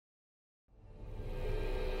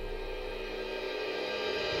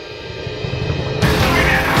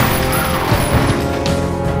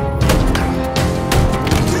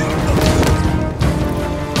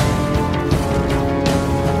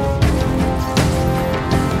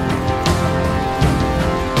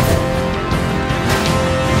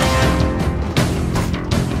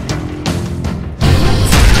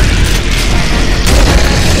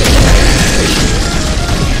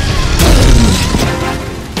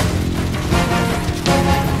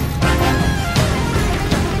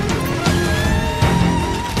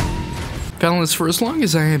Fellas, for as long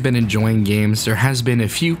as I have been enjoying games, there has been a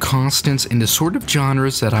few constants in the sort of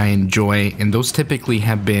genres that I enjoy, and those typically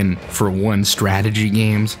have been, for one, strategy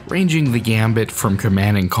games, ranging the gambit from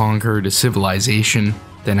Command & Conquer to Civilization.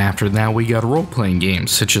 Then after that we got role-playing games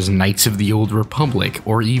such as Knights of the Old Republic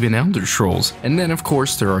or even Elder Scrolls, and then of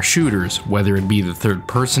course there are shooters, whether it be the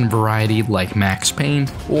third-person variety like Max Payne,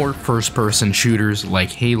 or first-person shooters like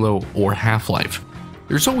Halo or Half-Life.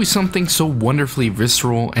 There's always something so wonderfully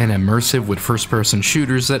visceral and immersive with first-person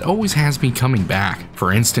shooters that always has me coming back.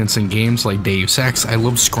 For instance, in games like Deus Ex, I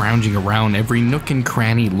love scrounging around every nook and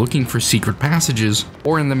cranny looking for secret passages,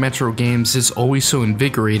 or in the Metro games, it's always so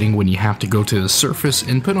invigorating when you have to go to the surface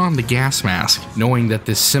and put on the gas mask, knowing that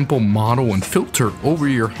this simple model and filter over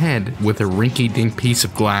your head with a rinky-dink piece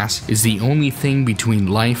of glass is the only thing between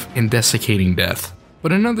life and desiccating death.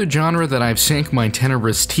 But another genre that I've sank my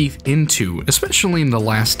tenebrous teeth into, especially in the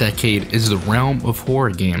last decade, is the realm of horror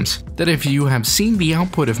games. That if you have seen the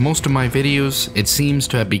output of most of my videos, it seems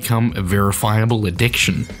to have become a verifiable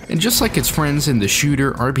addiction. And just like its friends in the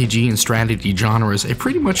shooter, RPG, and strategy genres, I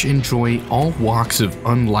pretty much enjoy all walks of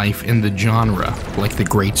unlife in the genre, like the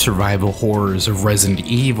great survival horrors of Resident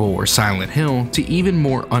Evil or Silent Hill, to even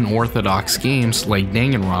more unorthodox games like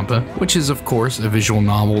Danganronpa, which is of course a visual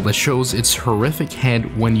novel that shows its horrific head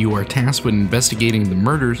when you are tasked with investigating the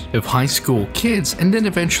murders of high school kids and then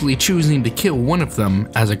eventually choosing to kill one of them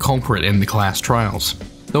as a culprit in the class trials.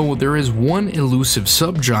 Though there is one elusive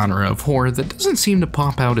subgenre of horror that doesn't seem to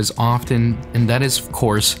pop out as often, and that is of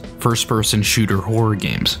course first-person shooter horror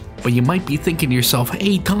games. But you might be thinking to yourself,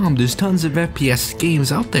 hey Tom, there's tons of FPS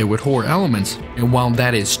games out there with horror elements. And while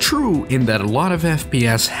that is true in that a lot of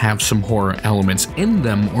FPS have some horror elements in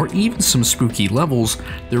them or even some spooky levels,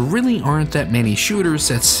 there really aren't that many shooters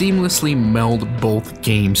that seamlessly meld both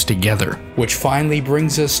games together. Which finally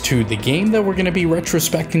brings us to the game that we're going to be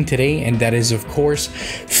retrospecting today, and that is of course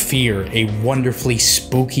F.E.A.R, a wonderfully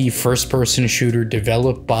spooky first-person shooter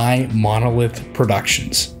developed by Monolith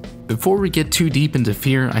Productions. Before we get too deep into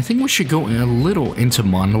F.E.A.R, I think we should go a little into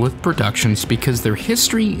Monolith Productions because their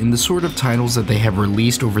history and the sort of titles that they have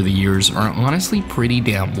released over the years are honestly pretty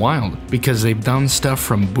damn wild. Because they've done stuff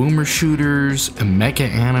from boomer shooters, a mecha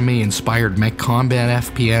anime inspired mech combat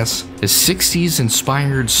FPS, a 60s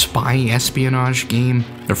inspired spy espionage game,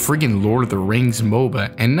 a friggin' Lord of the Rings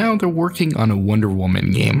MOBA, and now they're working on a Wonder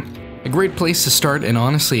Woman game. A great place to start, and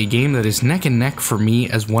honestly a game that is neck and neck for me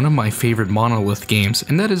as one of my favorite Monolith games,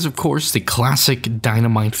 and that is of course the classic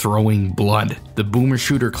dynamite throwing Blood, the boomer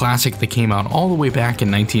shooter classic that came out all the way back in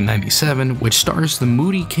 1997, which stars the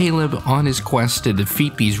moody Caleb on his quest to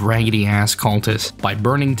defeat these raggedy ass cultists by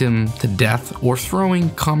burning them to death or throwing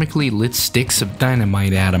comically lit sticks of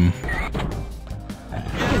dynamite at them.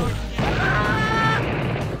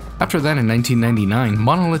 After that, in 1999,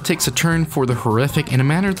 Monolith takes a turn for the horrific in a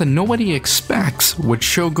manner that nobody expects with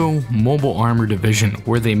Shogo Mobile Armor Division,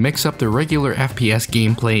 where they mix up the regular FPS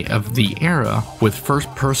gameplay of the era with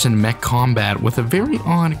first-person mech combat with a very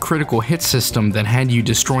odd critical hit system that had you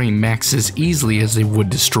destroying mechs as easily as they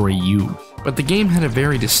would destroy you. But the game had a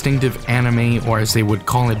very distinctive anime, or as they would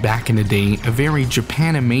call it back in the day, a very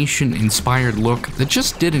Japanimation-inspired look that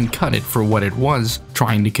just didn't cut it for what it was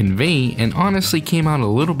trying to convey, and honestly came out a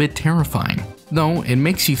little bit terrifying. Though, it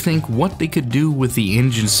makes you think what they could do with the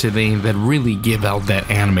engines today that really give out that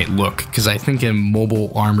anime look, because I think a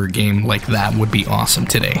mobile armor game like that would be awesome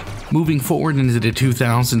today. Moving forward into the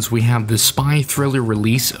 2000s, we have the spy thriller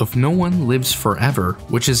release of No One Lives Forever,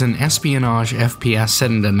 which is an espionage FPS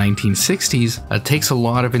set in the 1960s that takes a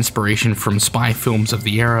lot of inspiration from spy films of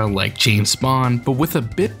the era like James Bond, but with a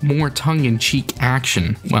bit more tongue-in-cheek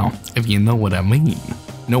action, well, if you know what I mean.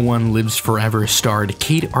 No One Lives Forever starred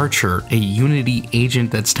Kate Archer, a Unity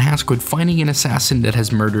agent that's tasked with finding an assassin that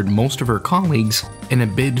has murdered most of her colleagues in a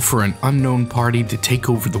bid for an unknown party to take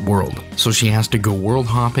over the world. So she has to go world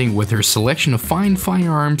hopping with her selection of fine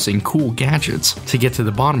firearms and cool gadgets to get to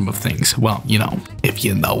the bottom of things. Well, you know, if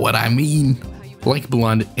you know what I mean. Like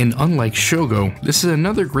Blood, and unlike Shogo, this is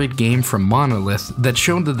another great game from Monolith that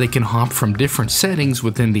showed that they can hop from different settings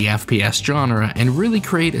within the FPS genre and really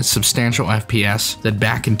create a substantial FPS that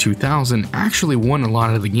back in 2000 actually won a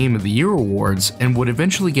lot of the Game of the Year awards and would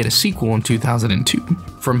eventually get a sequel in 2002.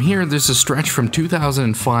 From here, there's a stretch from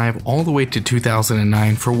 2005 all the way to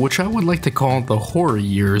 2009 for which I would like to call the horror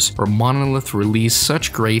years, where Monolith released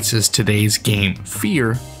such greats as today's game,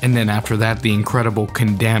 F.E.A.R, and then after that the incredible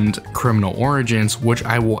Condemned Criminal Origins, which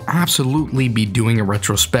I will absolutely be doing a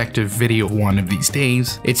retrospective video one of these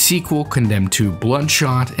days, its sequel Condemned 2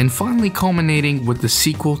 Bloodshot, and finally culminating with the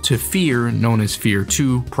sequel to F.E.A.R known as F.E.A.R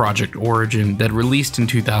 2 Project Origin that released in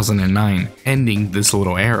 2009, ending this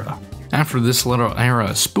little era. After this little era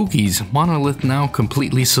of spookies, Monolith, now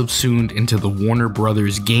completely subsumed into the Warner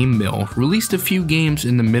Brothers game mill, released a few games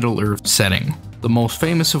in the Middle-earth setting. The most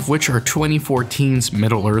famous of which are 2014's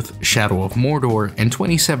Middle-earth Shadow of Mordor and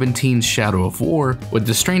 2017's Shadow of War, with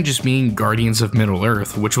the strangest being Guardians of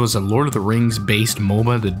Middle-earth, which was a Lord of the Rings based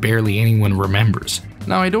MOBA that barely anyone remembers.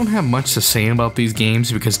 Now, I don't have much to say about these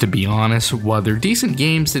games because, to be honest, while they're decent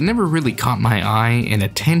games, they never really caught my eye and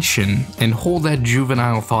attention and hold that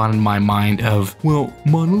juvenile thought in my mind of, well,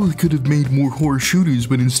 Monolith could have made more horror shooters,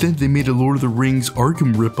 but instead they made a Lord of the Rings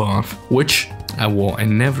Arkham ripoff, which I will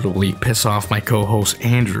inevitably piss off my co-host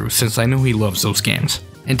Andrew since I know he loves those games.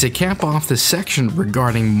 And to cap off this section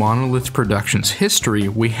regarding Monolith Productions' history,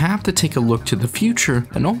 we have to take a look to the future,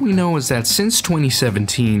 and all we know is that since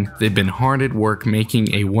 2017, they've been hard at work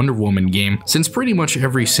making a Wonder Woman game, since pretty much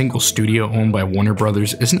every single studio owned by Warner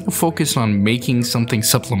Brothers is now focused on making something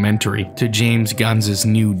supplementary to James Gunn's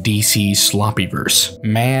new DC sloppyverse.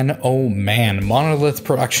 Man, oh man, Monolith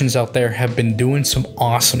Productions out there have been doing some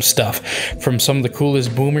awesome stuff, from some of the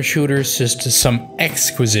coolest boomer shooters just to some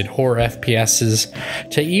exquisite horror FPSs,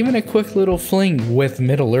 to even a quick little fling with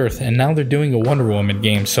Middle-earth, and now they're doing a Wonder Woman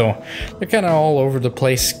game, so they're kind of all over the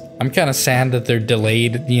place. I'm kind of sad that they're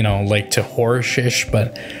delayed, you know, like to horror-shish,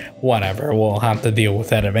 but whatever, we'll have to deal with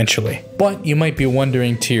that eventually. But you might be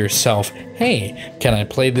wondering to yourself, hey, can I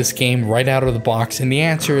play this game right out of the box? And the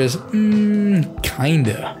answer is,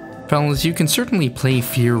 kinda. Fellas, you can certainly play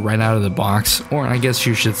F.E.A.R right out of the box, or I guess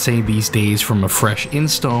you should say these days from a fresh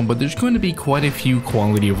install, but there's going to be quite a few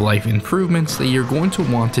quality of life improvements that you're going to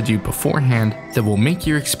want to do beforehand that will make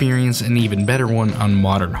your experience an even better one on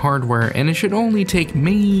modern hardware, and it should only take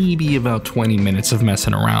maybe about 20 minutes of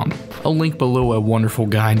messing around. I'll link below a wonderful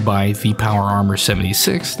guide by the Power Armor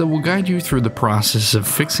 76 that will guide you through the process of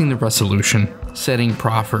fixing the resolution, setting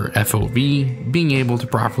proper FOV, being able to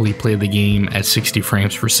properly play the game at 60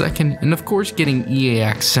 frames per second, and of course getting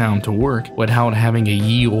EAX sound to work without having a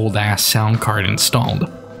ye old ass sound card installed.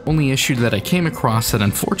 Only issue that I came across that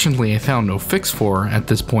unfortunately I found no fix for at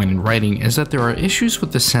this point in writing is that there are issues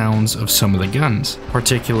with the sounds of some of the guns,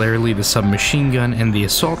 particularly the submachine gun and the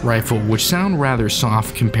assault rifle, which sound rather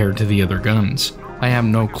soft compared to the other guns. I have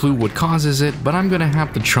no clue what causes it, but I'm gonna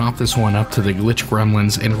have to chop this one up to the glitch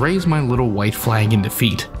gremlins and raise my little white flag in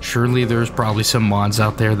defeat. Surely there's probably some mods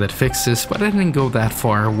out there that fix this, but I didn't go that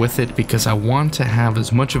far with it because I want to have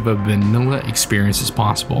as much of a vanilla experience as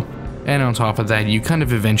possible. And on top of that, you kind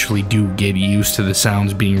of eventually do get used to the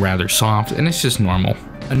sounds being rather soft, and it's just normal.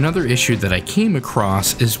 Another issue that I came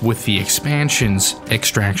across is with the expansions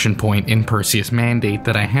Extraction Point and Perseus Mandate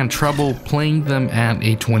that I had trouble playing them at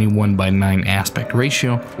a 21:9 aspect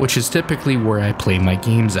ratio, which is typically where I play my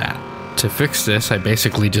games at. To fix this, I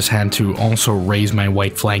basically just had to also raise my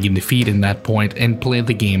white flag in defeat in that point and play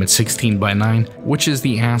the game at 16:9, which is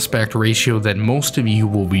the aspect ratio that most of you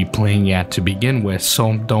will be playing at to begin with,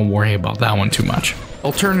 so don't worry about that one too much.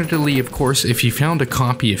 Alternatively, of course, if you found a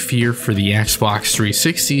copy of F.E.A.R for the Xbox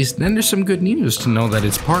 360s, then there's some good news to know that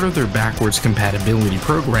it's part of their backwards compatibility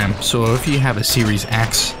program, so if you have a Series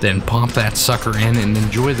X, then pop that sucker in and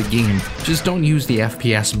enjoy the game. Just don't use the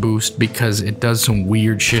FPS boost because it does some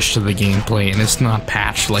weird shish to the gameplay and it's not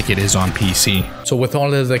patched like it is on PC. So with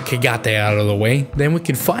all of the kagate out of the way, then we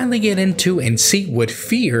can finally get into and see what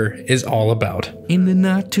F.E.A.R is all about. In the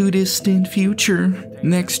not too distant future,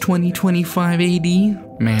 next 2025 AD?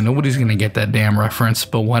 Man, nobody's gonna get that damn reference,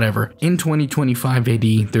 but whatever. In 2025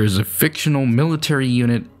 AD, there's a fictional military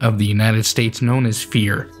unit of the United States known as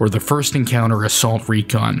F.E.A.R, or the First Encounter Assault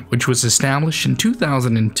Recon, which was established in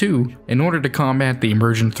 2002 in order to combat the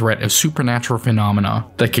emergent threat of supernatural phenomena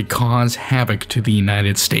that could cause havoc to the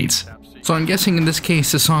United States. So I'm guessing in this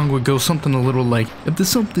case the song would go something a little like, if there's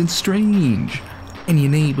something strange in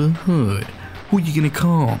your neighborhood, who you gonna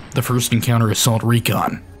call? The First Encounter Assault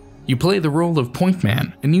Recon. You play the role of Point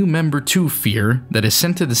Man, a new member to F.E.A.R that is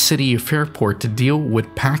sent to the city of Fairport to deal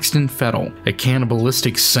with Paxton Fettel, a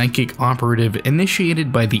cannibalistic psychic operative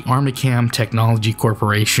initiated by the Armicam Technology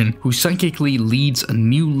Corporation, who psychically leads a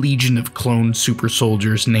new legion of cloned super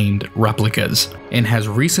soldiers named Replicas, and has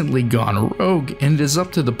recently gone rogue, and it is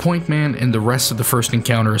up to the Point Man and the rest of the First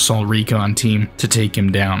Encounter Assault Recon team to take him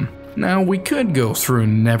down. Now, we could go through a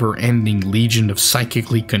never-ending legion of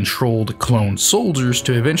psychically controlled clone soldiers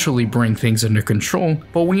to eventually bring things under control,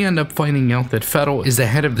 but we end up finding out that Fettel is the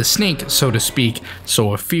head of the snake, so to speak,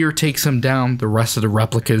 so if F.E.A.R takes him down, the rest of the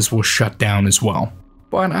replicas will shut down as well.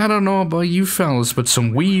 But I don't know about you fellas, but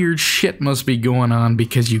some weird shit must be going on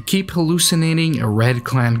because you keep hallucinating a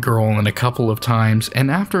red-clad girl in a couple of times, and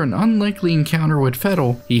after an unlikely encounter with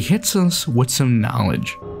Fettel, he hits us with some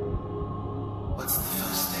knowledge. What's the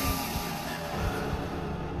first thing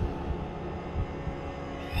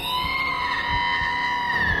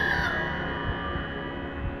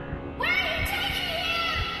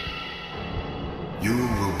You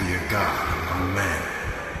will be a god among men.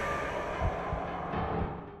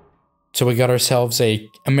 So we got ourselves a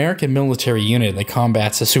American military unit that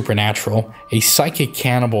combats a supernatural, a psychic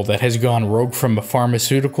cannibal that has gone rogue from a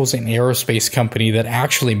pharmaceuticals and aerospace company that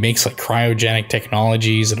actually makes like cryogenic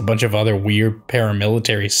technologies and a bunch of other weird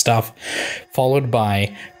paramilitary stuff, followed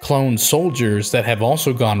by clone soldiers that have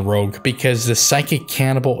also gone rogue because the psychic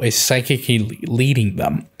cannibal is psychically leading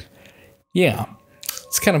them. Yeah,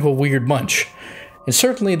 it's kind of a weird bunch. And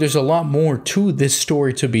certainly there's a lot more to this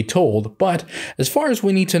story to be told, but as far as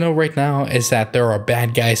we need to know right now is that there are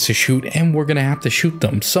bad guys to shoot and we're gonna have to shoot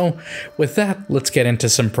them. So with that, let's get into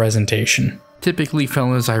some presentation. Typically,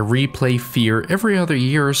 fellas, I replay F.E.A.R every other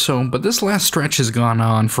year or so, but this last stretch has gone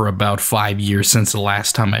on for about 5 years since the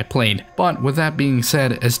last time I played. But with that being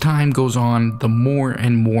said, as time goes on, the more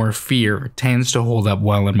and more F.E.A.R tends to hold up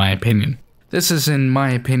well in my opinion. This is, in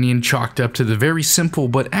my opinion, chalked up to the very simple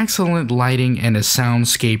but excellent lighting and a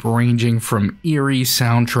soundscape ranging from eerie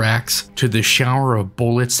soundtracks to the shower of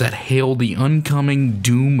bullets that hail the oncoming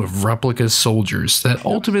doom of replica soldiers that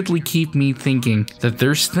ultimately keep me thinking that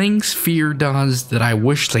there's things F.E.A.R does that I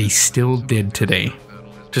wish they still did today.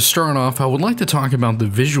 To start off, I would like to talk about the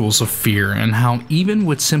visuals of F.E.A.R and how even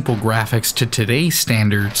with simple graphics to today's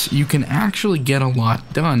standards, you can actually get a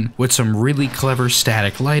lot done with some really clever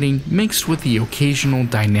static lighting mixed with the occasional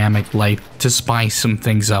dynamic light to spice some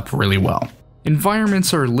things up really well.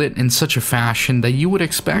 Environments are lit in such a fashion that you would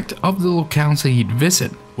expect of the locales that you'd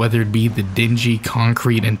visit, whether it be the dingy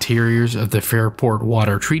concrete interiors of the Fairport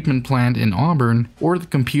Water Treatment Plant in Auburn, or the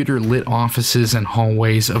computer-lit offices and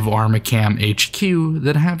hallways of Armacam HQ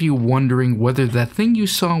that have you wondering whether that thing you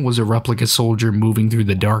saw was a replica soldier moving through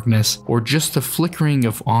the darkness, or just the flickering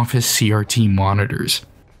of office CRT monitors.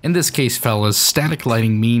 In this case, fellas, static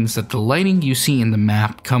lighting means that the lighting you see in the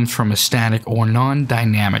map comes from a static or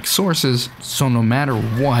non-dynamic sources, so no matter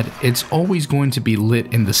what, it's always going to be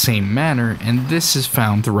lit in the same manner, and this is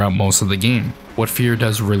found throughout most of the game. What F.E.A.R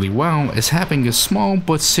does really well is having a small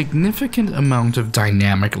but significant amount of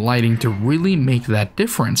dynamic lighting to really make that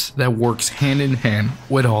difference that works hand in hand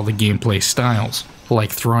with all the gameplay styles. Like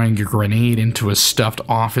throwing a grenade into a stuffed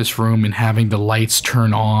office room and having the lights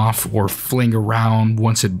turn off or fling around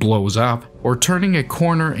once it blows up, or turning a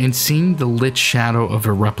corner and seeing the lit shadow of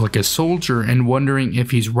a replica soldier and wondering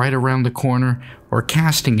if he's right around the corner, or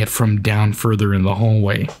casting it from down further in the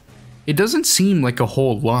hallway. It doesn't seem like a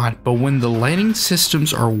whole lot, but when the lighting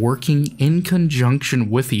systems are working in conjunction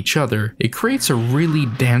with each other, it creates a really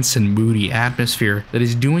dense and moody atmosphere that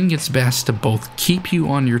is doing its best to both keep you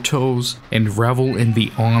on your toes and revel in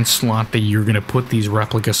the onslaught that you're going to put these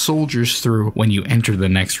replica soldiers through when you enter the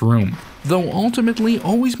next room. Though ultimately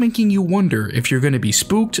always making you wonder if you're going to be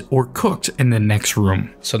spooked or cooked in the next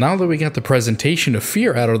room. So now that we got the presentation of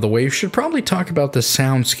F.E.A.R out of the way, we should probably talk about the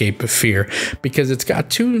soundscape of F.E.A.R, because it's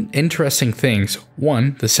got two interesting things.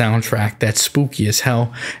 One, the soundtrack that's spooky as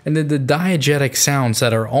hell, and then the diegetic sounds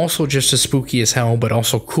that are also just as spooky as hell but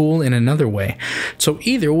also cool in another way. So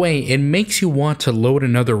either way, it makes you want to load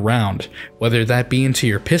another round, whether that be into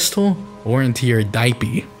your pistol or into your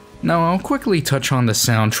Diapey. Now I'll quickly touch on the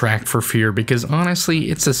soundtrack for F.E.A.R because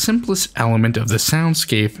honestly it's the simplest element of the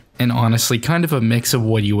soundscape and honestly kind of a mix of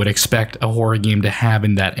what you would expect a horror game to have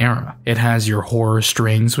in that era. It has your horror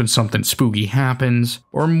strings when something spooky happens,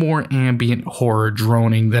 or more ambient horror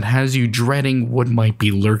droning that has you dreading what might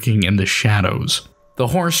be lurking in the shadows. The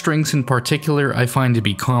horror strings in particular I find to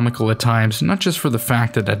be comical at times, not just for the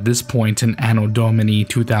fact that at this point in Anno Domini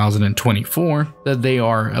 2024 that they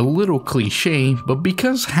are a little cliche, but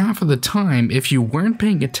because half of the time if you weren't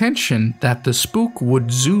paying attention that the spook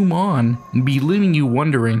would zoom on and be leaving you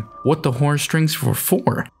wondering what the horror strings were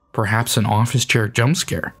for, perhaps an office chair jump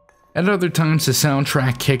scare. At other times the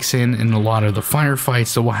soundtrack kicks in a lot of the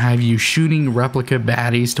firefights that will have you shooting replica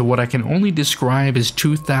baddies to what I can only describe as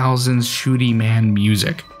 2000s shooty man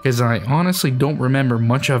music, because I honestly don't remember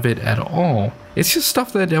much of it at all. It's just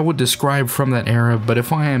stuff that I would describe from that era, but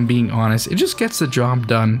if I am being honest, it just gets the job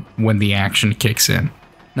done when the action kicks in.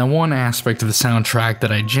 Now one aspect of the soundtrack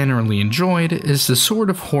that I generally enjoyed is the sort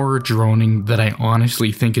of horror droning that I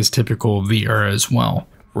honestly think is typical of the era as well,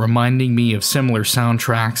 reminding me of similar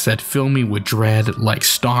soundtracks that fill me with dread, like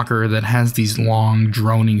Stalker, that has these long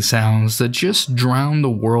droning sounds that just drown the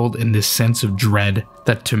world in this sense of dread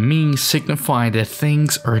that to me signify that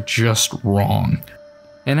things are just wrong.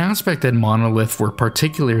 An aspect that Monolith were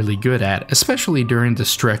particularly good at, especially during the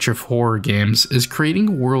stretch of horror games, is creating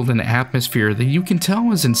a world and atmosphere that you can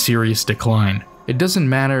tell is in serious decline. It doesn't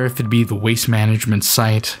matter if it be the waste management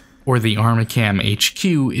site or the Armacam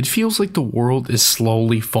HQ, it feels like the world is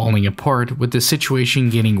slowly falling apart with the situation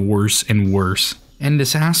getting worse and worse. In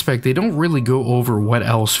this aspect, they don't really go over what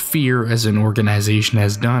else F.E.A.R as an organization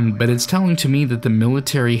has done, but it's telling to me that the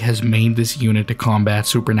military has made this unit to combat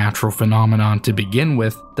supernatural phenomenon to begin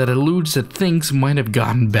with that alludes that things might have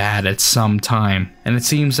gotten bad at some time, and it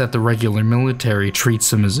seems that the regular military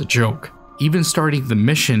treats them as a joke. Even starting the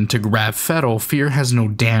mission to grab F.E.A.R, F.E.A.R has no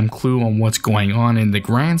damn clue on what's going on in the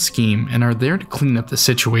grand scheme and are there to clean up the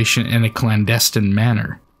situation in a clandestine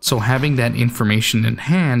manner. So having that information in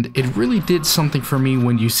hand, it really did something for me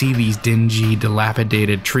when you see these dingy,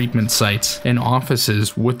 dilapidated treatment sites and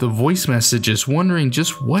offices with the voice messages wondering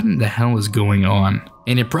just what in the hell is going on.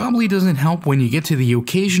 And it probably doesn't help when you get to the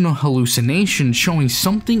occasional hallucination showing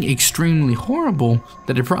something extremely horrible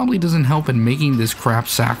that it probably doesn't help in making this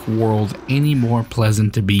crapsack world any more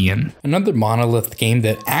pleasant to be in. Another Monolith game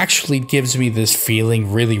that actually gives me this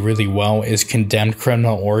feeling really well is Condemned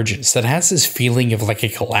Criminal Origins, that has this feeling of like a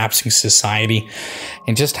collapsing society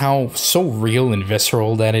and just how so real and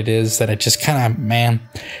visceral that it is that it just kind of, man,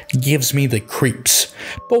 gives me the creeps.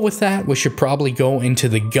 But with that, we should probably go into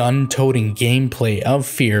the gun-toting gameplay of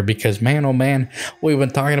F.E.A.R because man oh man, we've been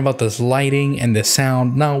talking about this lighting and the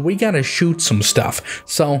sound. Now we gotta shoot some stuff,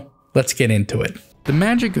 so let's get into it. The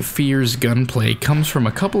magic of F.E.A.R's gunplay comes from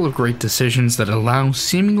a couple of great decisions that allow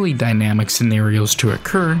seemingly dynamic scenarios to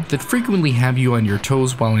occur that frequently have you on your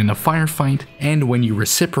toes while in a firefight, and when you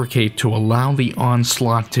reciprocate to allow the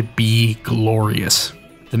onslaught to be glorious.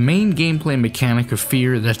 The main gameplay mechanic of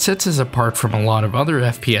F.E.A.R that sets us apart from a lot of other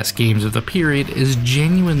FPS games of the period is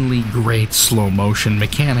genuinely great slow motion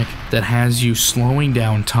mechanic that has you slowing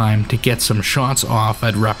down time to get some shots off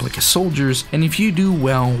at replica soldiers, and if you do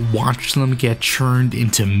well, watch them get churned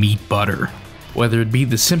into meat butter. Whether it be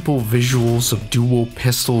the simple visuals of dual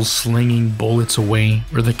pistols slinging bullets away,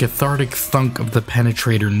 or the cathartic thunk of the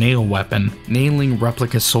penetrator nail weapon, nailing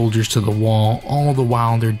replica soldiers to the wall, all the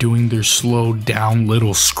while they're doing their slowed down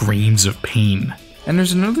little screams of pain. And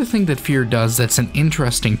there's another thing that F.E.A.R does that's an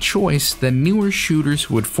interesting choice that newer shooters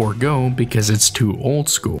would forego because it's too old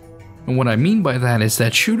school. And what I mean by that is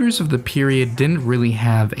that shooters of the period didn't really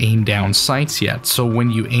have aim down sights yet, so when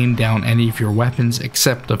you aim down any of your weapons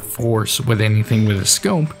except the force with anything with a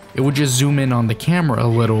scope, it would just zoom in on the camera a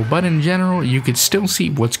little, but in general you could still see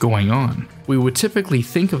what's going on. We would typically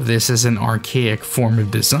think of this as an archaic form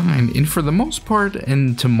of design, and for the most part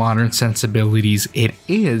and to modern sensibilities it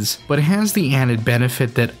is, but it has the added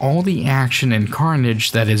benefit that all the action and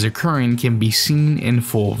carnage that is occurring can be seen in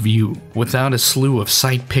full view, without a slew of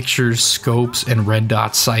sight pictures, scopes, and red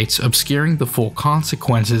dot sights obscuring the full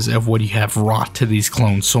consequences of what you have wrought to these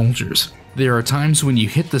clone soldiers. There are times when you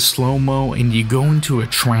hit the slow-mo and you go into a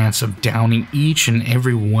trance of downing each and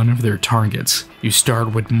every one of their targets. You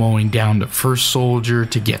start with mowing down the first soldier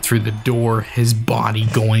to get through the door, his body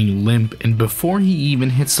going limp, and before he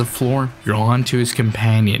even hits the floor, you're on to his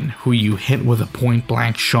companion, who you hit with a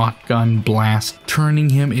point-blank shotgun blast,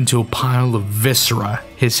 turning him into a pile of viscera,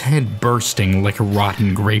 his head bursting like a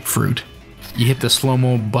rotten grapefruit. You hit the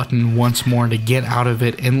slow-mo button once more to get out of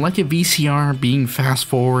it, and like a VCR being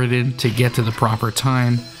fast-forwarded to get to the proper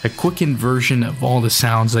time, a quickened version of all the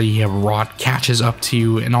sounds that you have wrought catches up to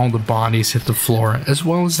you and all the bodies hit the floor, as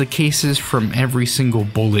well as the cases from every single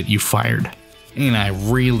bullet you fired. And I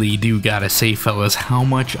really do gotta say fellas, how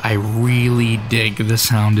much I really dig the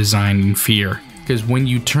sound design in F.E.A.R. Because when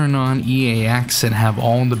you turn on EAX and have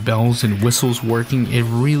all the bells and whistles working, it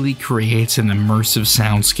really creates an immersive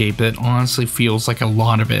soundscape that honestly feels like a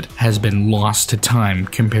lot of it has been lost to time,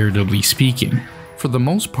 comparatively speaking. For the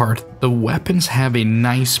most part, the weapons have a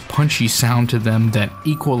nice punchy sound to them that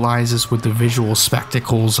equalizes with the visual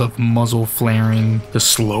spectacles of muzzle flaring, the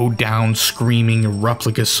slowed down screaming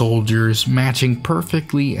replica soldiers matching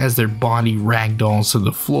perfectly as their body ragdolls to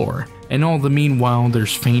the floor. And all the meanwhile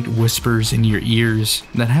there's faint whispers in your ears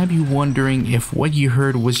that have you wondering if what you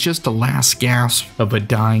heard was just the last gasp of a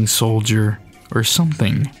dying soldier or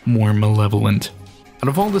something more malevolent. Out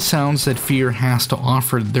of all the sounds that F.E.A.R has to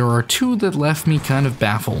offer, there are two that left me kind of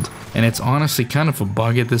baffled, and it's honestly kind of a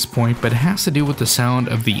bug at this point, but it has to do with the sound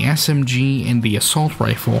of the SMG and the assault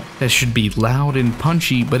rifle that should be loud and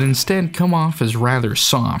punchy but instead come off as rather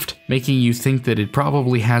soft, making you think that it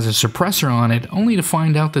probably has a suppressor on it only to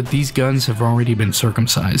find out that these guns have already been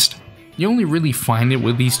circumcised. You only really find it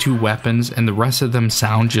with these two weapons, and the rest of them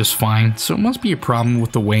sound just fine, so it must be a problem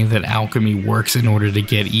with the way that alchemy works in order to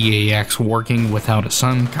get EAX working without a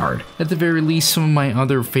sun card. At the very least, some of my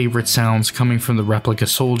other favorite sounds coming from the replica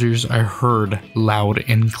soldiers are heard loud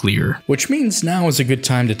and clear. Which means now is a good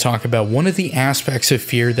time to talk about one of the aspects of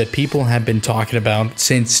F.E.A.R that people have been talking about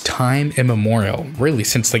since time immemorial, really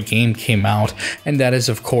since the game came out, and that is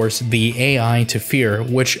of course the AI to F.E.A.R,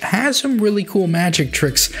 which has some really cool magic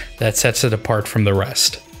tricks that sets it apart from the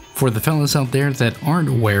rest. For the fellas out there that aren't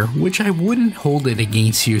aware, which I wouldn't hold it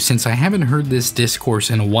against you since I haven't heard this discourse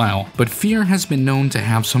in a while, but F.E.A.R has been known to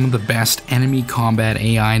have some of the best enemy combat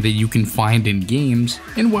AI that you can find in games,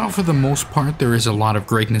 and while for the most part there is a lot of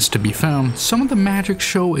greatness to be found, some of the magic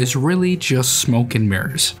show is really just smoke and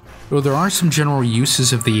mirrors. Though there are some general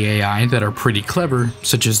uses of the AI that are pretty clever,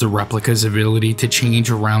 such as the replica's ability to change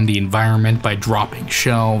around the environment by dropping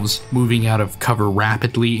shelves, moving out of cover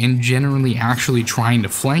rapidly, and generally actually trying to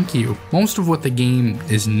flank you, most of what the game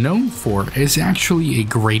is known for is actually a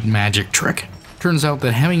great magic trick. Turns out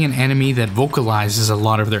that having an enemy that vocalizes a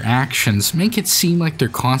lot of their actions make it seem like they're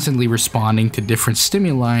constantly responding to different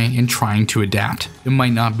stimuli and trying to adapt. It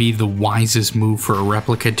might not be the wisest move for a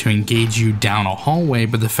replica to engage you down a hallway,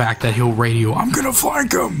 but the fact that he'll radio, "I'm gonna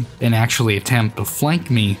flank him," and actually attempt to flank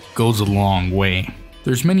me goes a long way.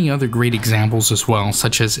 There's many other great examples as well,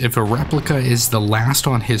 such as if a replica is the last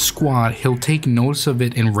on his squad, he'll take notice of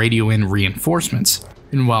it and radio in reinforcements.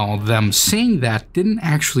 And while them saying that didn't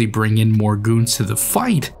actually bring in more goons to the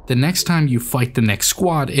fight, the next time you fight the next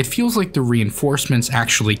squad, it feels like the reinforcements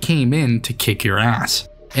actually came in to kick your ass.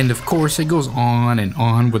 And of course it goes on and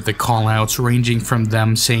on with the callouts ranging from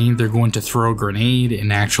them saying they're going to throw a grenade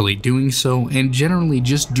and actually doing so, and generally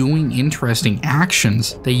just doing interesting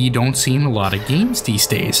actions that you don't see in a lot of games these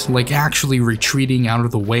days, like actually retreating out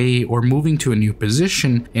of the way or moving to a new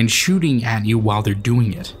position and shooting at you while they're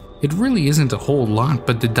doing it. It really isn't a whole lot,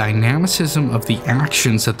 but the dynamicism of the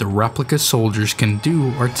actions that the replica soldiers can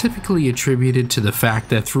do are typically attributed to the fact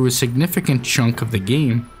that through a significant chunk of the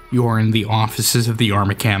game, you are in the offices of the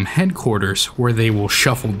Armacam headquarters, where they will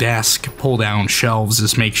shuffle desks, pull down shelves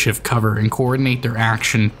as makeshift cover, and coordinate their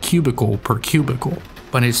action cubicle per cubicle.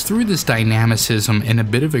 But it's through this dynamicism and a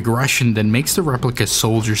bit of aggression that makes the replica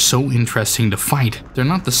soldiers so interesting to fight. They're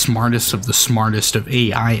not the smartest of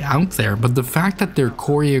AI out there, but the fact that they're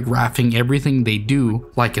choreographing everything they do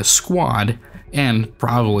like a squad, and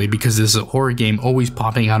probably because this is a horror game always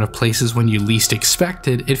popping out of places when you least expect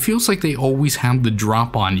it, it feels like they always have the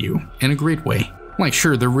drop on you, in a great way. Like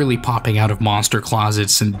sure, they're really popping out of monster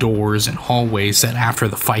closets and doors and hallways that after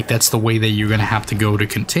the fight that's the way that you're gonna have to go to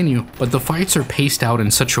continue, but the fights are paced out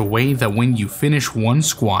in such a way that when you finish one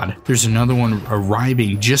squad, there's another one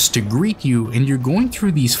arriving just to greet you, and you're going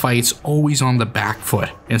through these fights always on the back foot,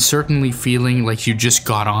 and certainly feeling like you just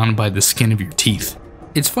got on by the skin of your teeth.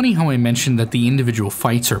 It's funny how I mentioned that the individual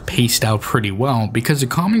fights are paced out pretty well, because a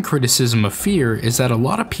common criticism of F.E.A.R is that a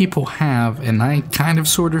lot of people have, and I kind of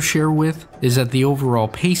sort of share with, is that the overall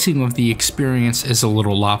pacing of the experience is a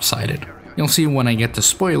little lopsided. You'll see when I get to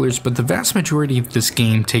spoilers, but the vast majority of this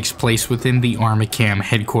game takes place within the Armacam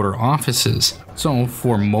headquarter offices. So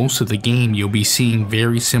for most of the game, you'll be seeing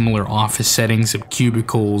very similar office settings of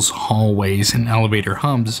cubicles, hallways, and elevator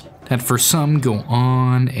hubs that for some go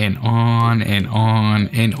on and on and on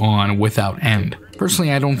and on without end.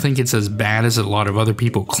 Personally, I don't think it's as bad as a lot of other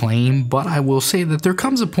people claim, but I will say that there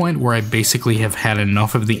comes a point where I basically have had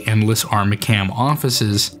enough of the endless Armacam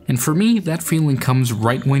offices, and for me, that feeling comes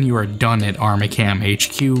right when you are done at Armacam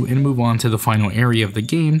HQ and move on to the final area of the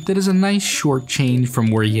game that is a nice short change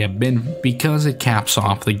from where you have been because it caps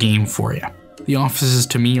off the game for you. The offices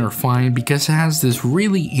to me are fine because it has this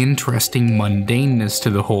really interesting mundaneness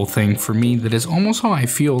to the whole thing for me that is almost how I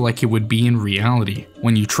feel like it would be in reality.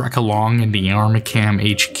 When you trek along in the Armacam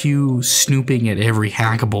HQ, snooping at every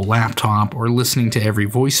hackable laptop or listening to every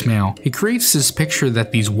voicemail, it creates this picture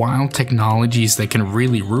that these wild technologies that can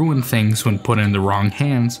really ruin things when put in the wrong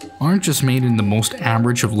hands aren't just made in the most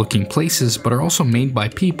average of looking places, but are also made by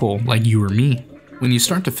people like you or me. When you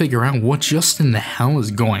start to figure out what just in the hell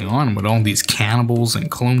is going on with all these cannibals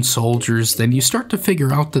and clone soldiers, then you start to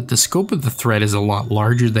figure out that the scope of the threat is a lot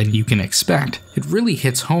larger than you can expect. It really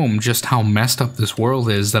hits home just how messed up this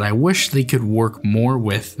world is that I wish they could work more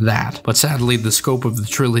with that, but sadly the scope of the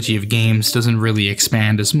trilogy of games doesn't really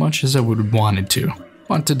expand as much as I would have wanted to.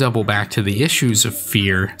 But to double back to the issues of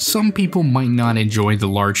F.E.A.R, some people might not enjoy the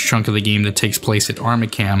large chunk of the game that takes place at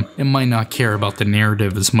Armacam and might not care about the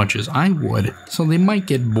narrative as much as I would, so they might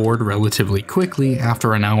get bored relatively quickly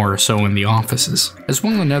after an hour or so in the offices. As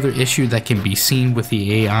well, another issue that can be seen with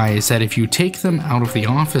the AI is that if you take them out of the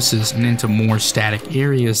offices and into more static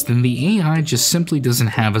areas, then the AI just simply doesn't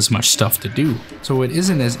have as much stuff to do, so it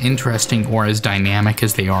isn't as interesting or as dynamic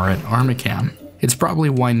as they are at Armacam. It's probably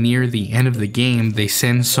why near the end of the game they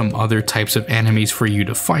send some other types of enemies for you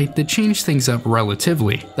to fight that change things up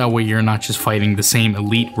relatively. That way you're not just fighting the same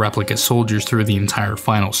elite replica soldiers through the entire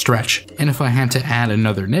final stretch. And if I had to add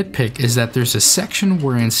another nitpick, is that there's a section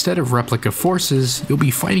where instead of replica forces, you'll be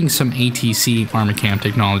fighting some ATC, Armacam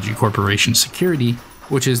Technology Corporation security,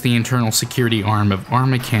 which is the internal security arm of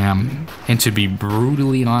Armacam, and to be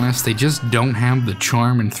brutally honest, they just don't have the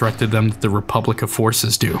charm and threat to them that the Republic of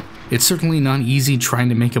Forces do. It's certainly not easy trying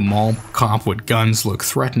to make a mall cop with guns look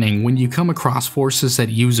threatening when you come across forces that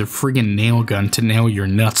use a friggin' nail gun to nail your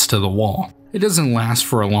nuts to the wall. It doesn't last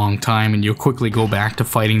for a long time and you'll quickly go back to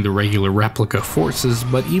fighting the regular replica forces,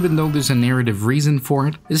 but even though there's a narrative reason for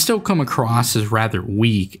it, it still come across as rather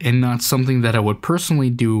weak and not something that I would personally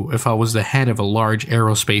do if I was the head of a large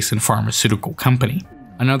aerospace and pharmaceutical company.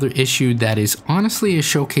 Another issue that is honestly a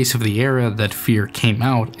showcase of the era that F.E.A.R came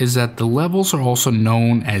out is that the levels are also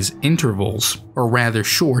known as intervals, or rather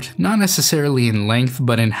short, not necessarily in length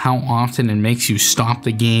but in how often it makes you stop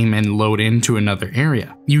the game and load into another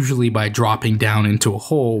area, usually by dropping down into a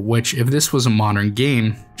hole, which if this was a modern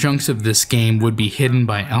game, chunks of this game would be hidden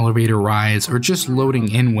by elevator rides or just loading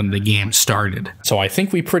in when the game started. So I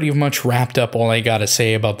think we pretty much wrapped up all I gotta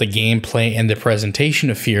say about the gameplay and the presentation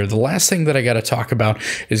of F.E.A.R. The last thing that I gotta talk about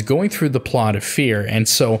is going through the plot of F.E.A.R, and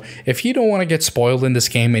so if you don't want to get spoiled in this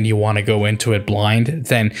game and you want to go into it blind,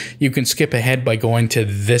 then you can skip ahead by going to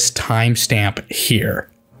this timestamp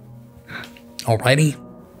here. Alrighty,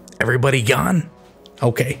 everybody gone?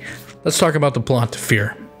 Okay, let's talk about the plot to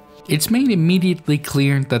F.E.A.R. It's made immediately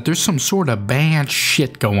clear that there's some sort of bad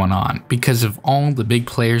shit going on because of all the big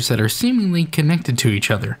players that are seemingly connected to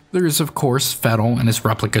each other. There is of course F.E.A.R and his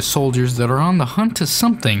replica soldiers that are on the hunt to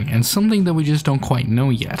something, and something that we just don't quite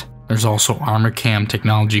know yet. There's also Armacam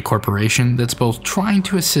Technology Corporation that's both trying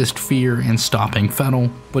to assist F.E.A.R in stopping F.E.A.R,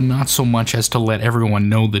 but not so much as to let everyone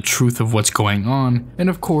know the truth of what's going on, and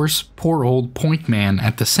of course, poor old Point Man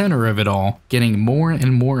at the center of it all, getting more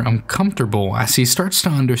and more uncomfortable as he starts to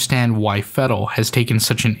understand why F.E.A.R has taken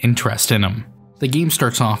such an interest in him. The game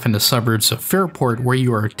starts off in the suburbs of Fairport where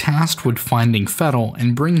you are tasked with finding F.E.A.R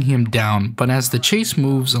and bringing him down, but as the chase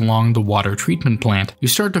moves along the water treatment plant, you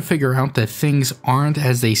start to figure out that things aren't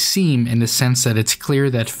as they seem in the sense that it's clear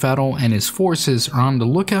that F.E.A.R and his forces are on the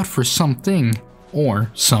lookout for something or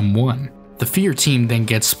someone. The F.E.A.R team then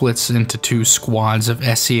gets split into two squads of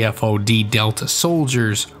SCFOD Delta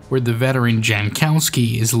soldiers, where the veteran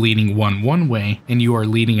Jankowski is leading one way and you are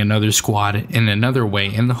leading another squad in another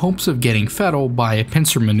way in the hopes of getting F.E.A.R by a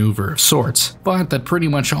pincer maneuver of sorts. But that pretty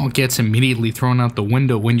much all gets immediately thrown out the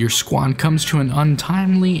window when your squad comes to an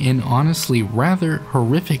untimely and honestly rather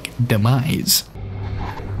horrific demise.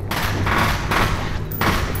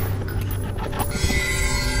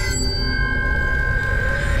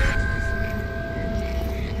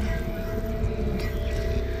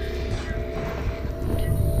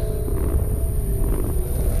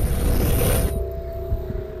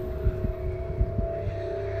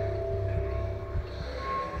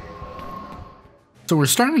 So we're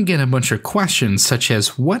starting to get a bunch of questions such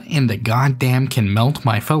as what in the goddamn can melt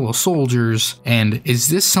my fellow soldiers, and is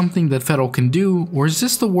this something that F.E.A.R can do, or is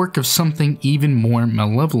this the work of something even more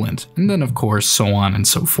malevolent, and then of course so on and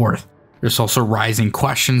so forth. There's also rising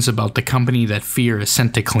questions about the company that F.E.A.R is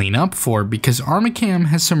sent to clean up for, because Armacam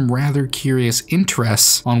has some rather curious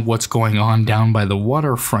interests on what's going on down by the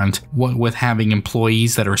waterfront, what with having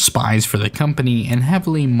employees that are spies for the company and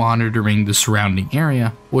heavily monitoring the surrounding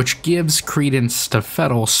area, which gives credence to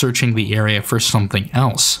F.E.A.R searching the area for something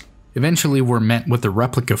else. Eventually we're met with the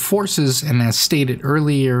replica forces, and as stated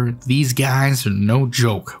earlier, these guys are no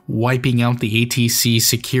joke, wiping out the ATC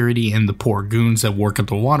security and the poor goons that work at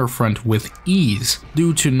the waterfront with ease,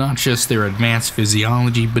 due to not just their advanced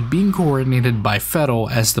physiology but being coordinated by F.E.A.R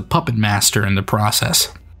as the puppet master in the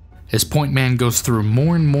process. As Point Man goes through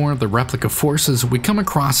more and more of the replica forces, we come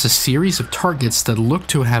across a series of targets that look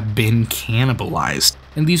to have been cannibalized.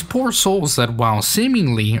 And these poor souls that, while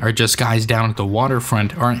seemingly are just guys down at the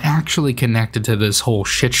waterfront, are actually connected to this whole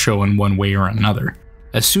shit show in one way or another.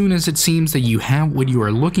 As soon as it seems that you have what you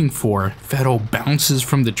are looking for, F.E.A.R bounces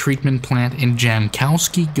from the treatment plant and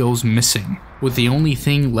Jankowski goes missing. with the only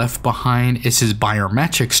thing left behind is his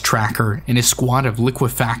biometrics tracker and his squad of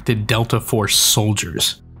liquefacted Delta Force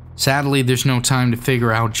soldiers. Sadly, there's no time to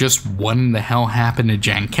figure out just what in the hell happened to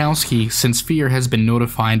Jankowski, since F.E.A.R has been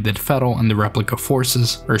notified that Fettel and the replica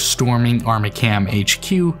forces are storming Armacham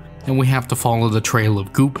HQ, and we have to follow the trail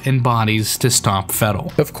of goop and bodies to stop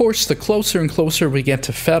Fettel. Of course, the closer and closer we get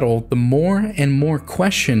to Fettel, the more and more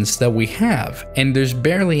questions that we have, and there's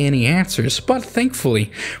barely any answers, but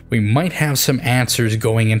thankfully, we might have some answers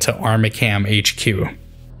going into Armacham HQ.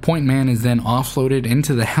 Point Man is then offloaded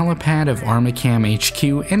into the helipad of Armacham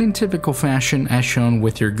HQ, and in typical fashion, as shown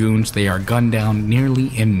with your goons, they are gunned down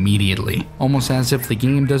nearly immediately. Almost as if the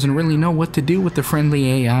game doesn't really know what to do with the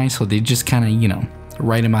friendly AI, so they just kinda,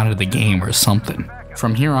 write him out of the game or something.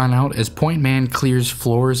 From here on out, as Point Man clears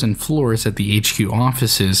floors and floors at the HQ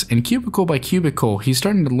offices, and cubicle by cubicle, he's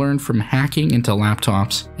starting to learn from hacking into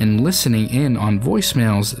laptops and listening in on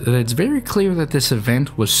voicemails that it's very clear that this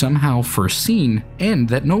event was somehow foreseen and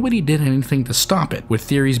that nobody did anything to stop it, with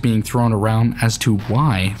theories being thrown around as to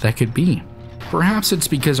why that could be. Perhaps it's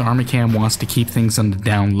because Armacham wants to keep things on the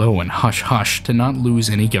down low and hush-hush to not lose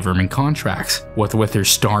any government contracts, with their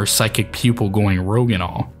star psychic pupil going rogue and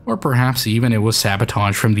all. Or perhaps even it was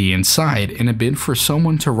sabotage from the inside in a bid for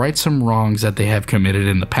someone to right some wrongs that they have committed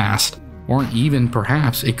in the past. Or even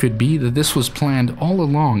perhaps it could be that this was planned all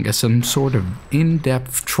along as some sort of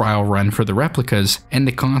in-depth trial run for the replicas and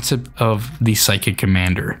the concept of the psychic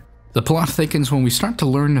commander. The plot thickens when we start to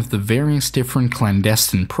learn of the various different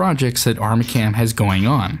clandestine projects that Armacham has going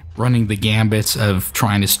on, running the gambits of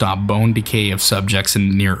trying to stop bone decay of subjects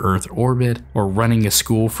in near-Earth orbit, or running a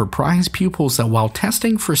school for prize pupils that while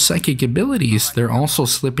testing for psychic abilities, they're also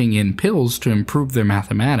slipping in pills to improve their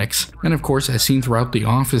mathematics. And of course, as seen throughout the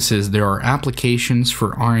offices, there are applications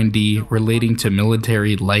for R&D relating to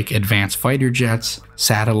military like advanced fighter jets,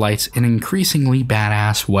 satellites, and increasingly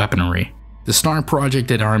badass weaponry. The star project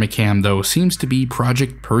at Armacham, though, seems to be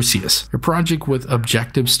Project Perseus, a project with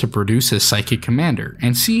objectives to produce a psychic commander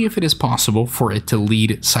and see if it is possible for it to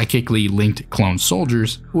lead psychically linked clone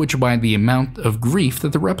soldiers, which by the amount of grief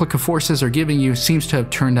that the replica forces are giving you seems to have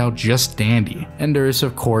turned out just dandy. And there is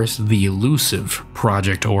of course the elusive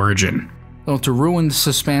Project Origin. Well, to ruin the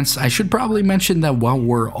suspense, I should probably mention that while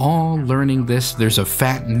we're all learning this, there's a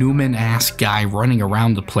fat Newman-ass guy running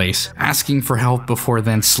around the place, asking for help before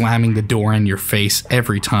then slamming the door in your face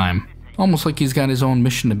every time. Almost like he's got his own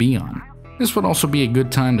mission to be on. This would also be a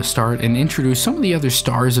good time to start and introduce some of the other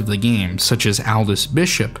stars of the game, such as Aldous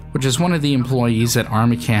Bishop, which is one of the employees at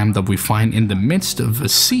Armacham that we find in the midst of a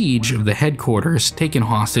siege of the headquarters taken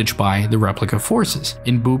hostage by the replica forces,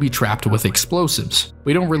 and booby-trapped with explosives.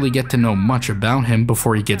 We don't really get to know much about him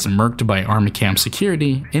before he gets murked by Armacham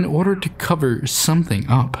security in order to cover something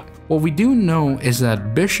up. What we do know is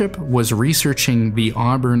that Bishop was researching the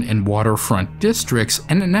Auburn and waterfront districts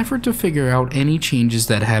in an effort to figure out any changes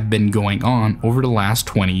that have been going on over the last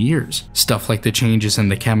 20 years. Stuff like the changes in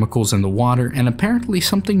the chemicals in the water and apparently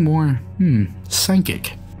something more,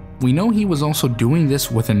 psychic. We know he was also doing this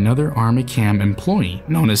with another Armacham employee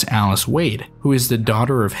known as Alice Wade, who is the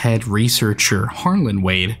daughter of head researcher Harlan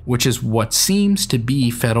Wade, which is what seems to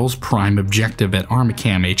be Fettel's prime objective at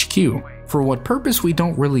Armacham HQ. For what purpose we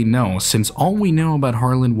don't really know, since all we know about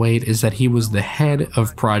Harlan Wade is that he was the head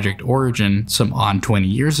of Project Origin some odd 20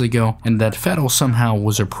 years ago, and that Fettel somehow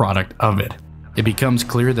was a product of it. It becomes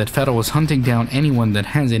clear that Fettel is hunting down anyone that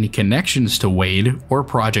has any connections to Wade or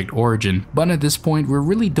Project Origin, but at this point we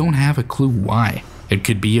really don't have a clue why. It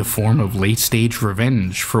could be a form of late-stage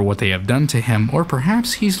revenge for what they have done to him, or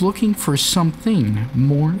perhaps he's looking for something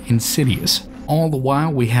more insidious. All the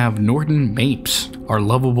while we have Norton Mapes, our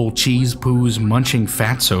lovable cheese poos munching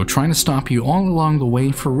fatso, trying to stop you all along the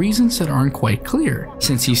way for reasons that aren't quite clear,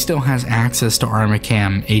 since he still has access to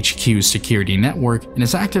Armacham HQ's security network and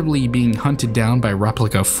is actively being hunted down by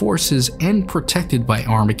replica forces and protected by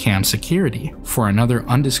Armacham security for another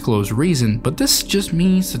undisclosed reason, but this just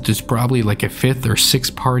means that there's probably like a fifth or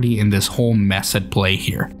sixth party in this whole mess at play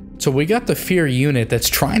here. So we got the F.E.A.R unit that's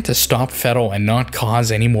trying to stop Fettel and not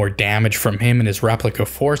cause any more damage from him and his replica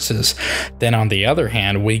forces. Then on the other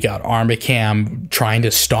hand, we got Armacham trying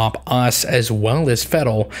to stop us as well as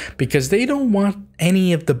Fettel because they don't want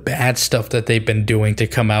any of the bad stuff that they've been doing to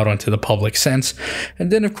come out onto the public sense.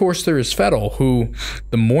 And then of course there is Fettel, who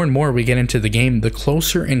the more and more we get into the game, the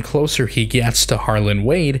closer and closer he gets to Harlan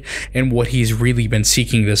Wade and what he's really been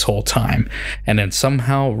seeking this whole time. And then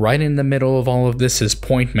somehow right in the middle of all of this is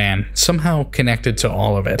Point Man, somehow connected to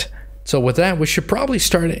all of it. So with that, we should probably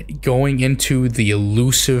start going into the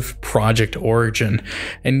elusive Project Origin.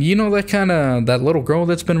 And you know that little girl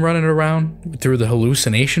that's been running around through the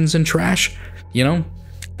hallucinations and trash? You know,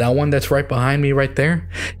 that one that's right behind me right there?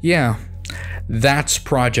 Yeah, that's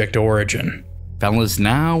Project Origin. Fellas,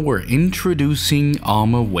 now we're introducing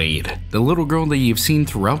Alma Wade, the little girl that you've seen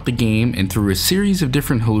throughout the game and through a series of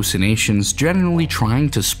different hallucinations, generally trying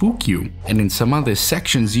to spook you, and in some other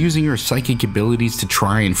sections using her psychic abilities to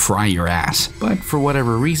try and fry your ass, but for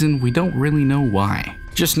whatever reason, we don't really know why.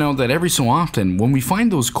 Just know that every so often, when we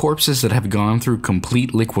find those corpses that have gone through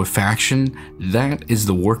complete liquefaction, that is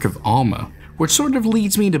the work of Alma. Which sort of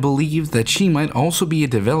leads me to believe that she might also be a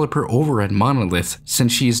developer over at Monolith,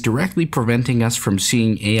 since she is directly preventing us from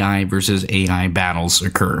seeing AI versus AI battles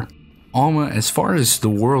occur. Alma, as far as the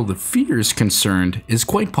world of F.E.A.R is concerned, is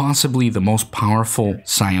quite possibly the most powerful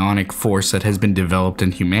psionic force that has been developed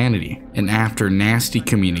in humanity, and after nasty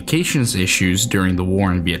communications issues during the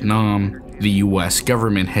war in Vietnam, the US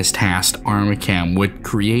government has tasked Armacam with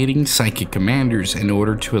creating psychic commanders in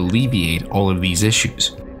order to alleviate all of these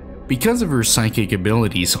issues. Because of her psychic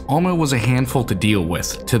abilities, Alma was a handful to deal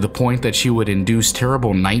with, to the point that she would induce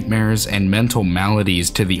terrible nightmares and mental maladies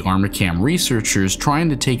to the Armacam researchers trying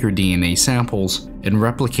to take her DNA samples and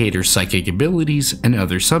replicate her psychic abilities in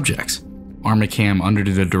other subjects. Armacam, under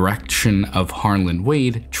the direction of Harlan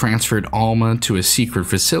Wade, transferred Alma to a secret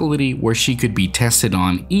facility where she could be tested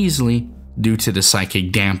on easily due to the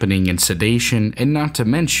psychic dampening and sedation, and not to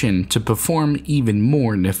mention to perform even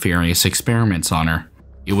more nefarious experiments on her.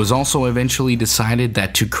 It was also eventually decided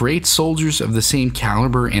that to create soldiers of the same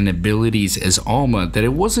caliber and abilities as Alma, that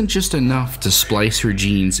it wasn't just enough to splice her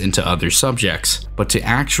genes into other subjects, but to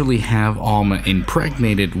actually have Alma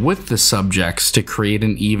impregnated with the subjects to create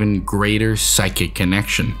an even greater psychic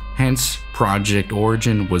connection. Hence, Project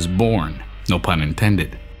Origin was born, no pun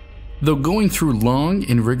intended. Though going through long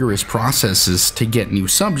and rigorous processes to get new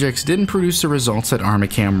subjects didn't produce the results that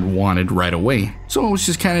Armacam wanted right away, so it was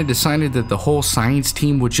just kind of decided that the whole science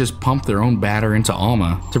team would just pump their own batter into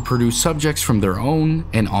Alma to produce subjects from their own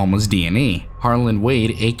and Alma's DNA. Harlan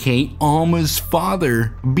Wade, aka Alma's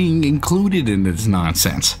father, being included in this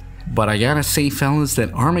nonsense. But I gotta say, fellas,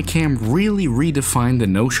 that Armacam really redefined the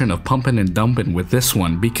notion of pumping and dumping with this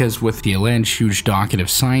one, because with the alleged huge docket of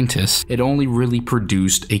scientists, it only really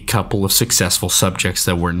produced a couple of successful subjects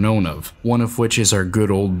that we're known of. One of which is our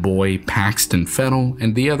good old boy Paxton Fettel,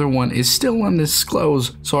 and the other one is still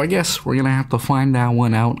undisclosed, so I guess we're gonna have to find that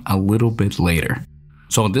one out a little bit later.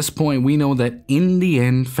 So at this point, we know that in the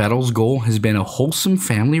end, Fettel's goal has been a wholesome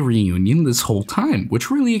family reunion this whole time,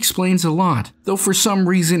 which really explains a lot. Though for some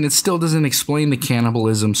reason, it still doesn't explain the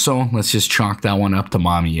cannibalism, so let's just chalk that one up to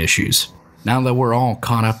mommy issues. Now that we're all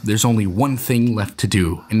caught up, there's only one thing left to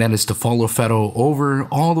do, and that is to follow Fettel over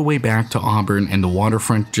all the way back to Auburn and the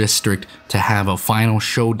Waterfront District to have a final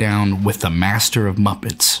showdown with the Master of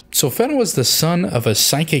Muppets. So Fettel was the son of a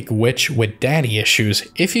psychic witch with daddy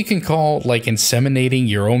issues, if you can call like inseminating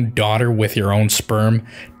your own daughter with your own sperm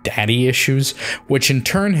daddy issues, which in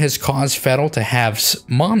turn has caused Fettel to have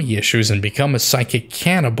mommy issues and become a psychic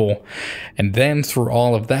cannibal. And then through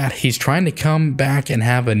all of that, he's trying to come back and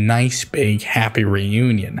have a nice big happy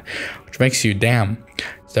reunion, which makes you damn.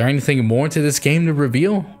 Is there anything more to this game to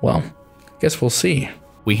reveal? Well, I guess we'll see.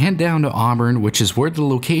 We head down to Auburn, which is where the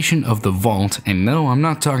location of the vault, and no, I'm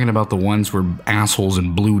not talking about the ones where assholes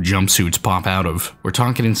in blue jumpsuits pop out of. We're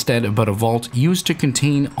talking instead about a vault used to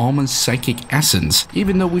contain Alma's psychic essence,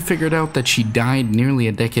 even though we figured out that she died nearly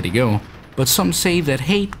a decade ago, but some say that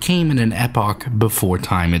hate came in an epoch before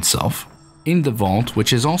time itself. In the vault,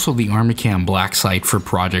 which is also the Armacam black site for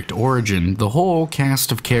Project Origin, the whole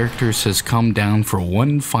cast of characters has come down for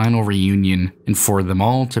one final reunion and for them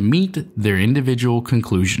all to meet their individual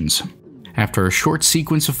conclusions. After a short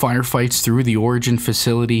sequence of firefights through the Origin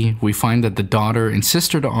facility, we find that the daughter and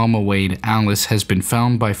sister to Alma Wade, Alice, has been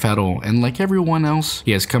found by Fettel, and like everyone else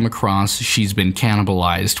he has come across, she's been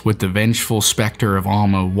cannibalized, with the vengeful specter of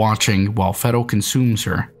Alma watching while Fettel consumes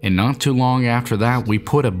her. And not too long after that, we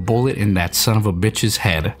put a bullet in that son of a bitch's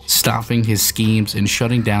head, stopping his schemes and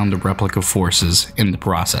shutting down the replica forces in the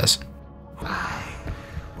process.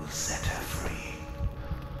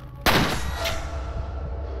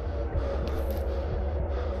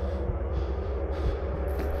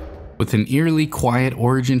 With an eerily quiet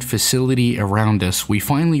Origin facility around us, we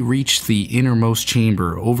finally reach the innermost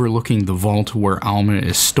chamber overlooking the vault where Alma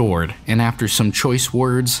is stored, and after some choice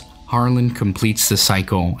words, Harlan completes the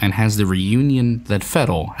cycle and has the reunion that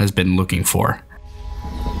Fettel has been looking for.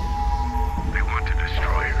 They want to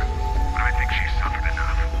destroy her, but I think she's suffered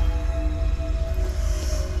enough.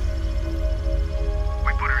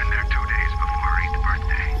 We put her in there 2 days before her 8th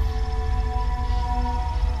birthday.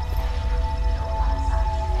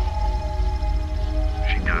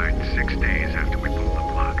 She died 6 days after we pulled the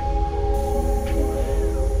plug.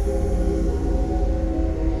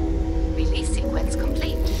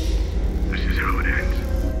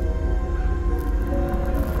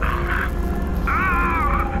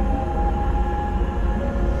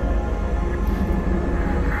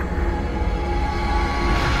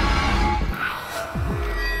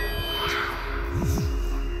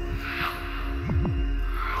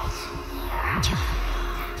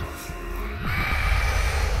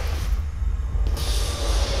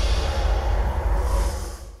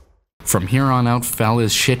 From here on out,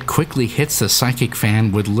 fellas, shit quickly hits the psychic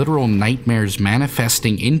fan with literal nightmares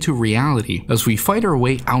manifesting into reality as we fight our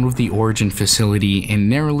way out of the origin facility and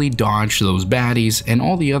narrowly dodge those baddies and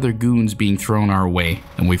all the other goons being thrown our way,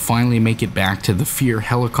 and we finally make it back to the F.E.A.R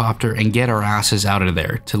helicopter and get our asses out of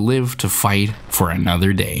there to live to fight for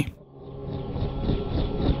another day.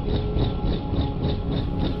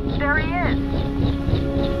 There he is.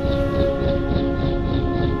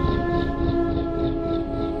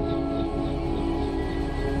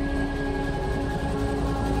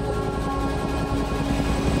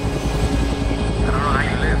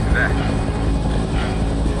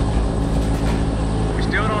 We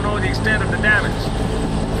still don't know the extent of the damage.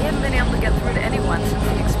 We haven't been able to get through to anyone since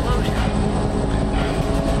the explosion.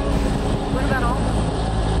 What about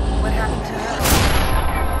Alma? What happened to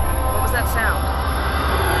her? What was that sound?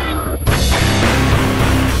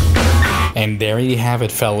 And there you have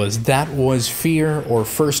it, fellas. That was F.E.A.R or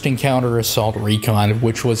First Encounter Assault Recon,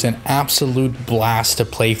 which was an absolute blast to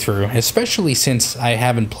play through, especially since I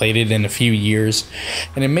haven't played it in a few years.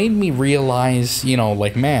 And it made me realize, you know,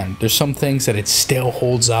 like, man, there's some things that it still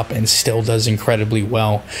holds up and still does incredibly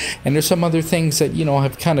well. And there's some other things that, you know,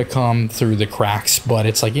 have kind of come through the cracks, but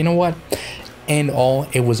it's like, you know what? And all,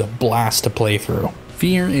 it was a blast to play through.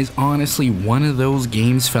 F.E.A.R is honestly one of those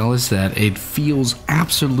games, fellas, that it feels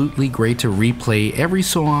absolutely great to replay every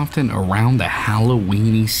so often around the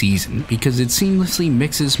Halloweeny season, because it seamlessly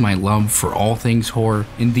mixes my love for all things horror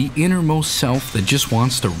and the innermost self that just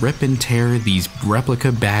wants to rip and tear these replica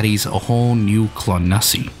baddies a whole new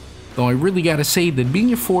clonussie. Though I really gotta say that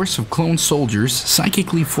being a force of clone soldiers,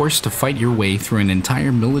 psychically forced to fight your way through an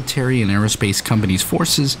entire military and aerospace company's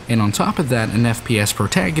forces, and on top of that an FPS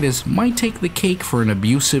protagonist, might take the cake for an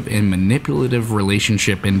abusive and manipulative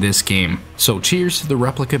relationship in this game. So cheers to the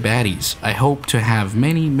replica baddies. I hope to have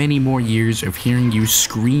many more years of hearing you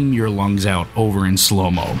scream your lungs out over in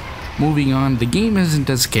slow-mo. Moving on, the game isn't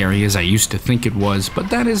as scary as I used to think it was, but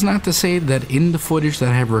that is not to say that in the footage that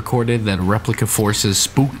I have recorded that replica forces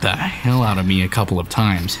spooked the hell out of me a couple of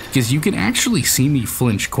times, because you can actually see me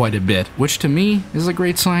flinch quite a bit, which to me is a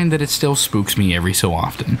great sign that it still spooks me every so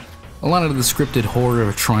often. A lot of the scripted horror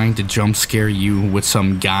of trying to jump scare you with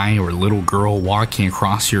some guy or little girl walking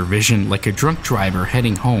across your vision like a drunk driver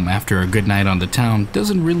heading home after a good night on the town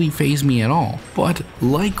doesn't really faze me at all. But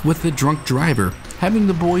like with the drunk driver, having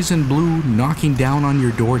the boys in blue knocking down on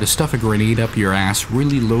your door to stuff a grenade up your ass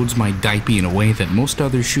really loads my Diapey in a way that most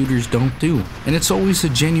other shooters don't do, and it's always a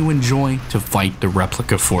genuine joy to fight the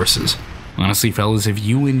replica forces. Honestly, fellas, if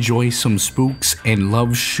you enjoy some spooks and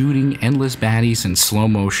love shooting endless baddies in slow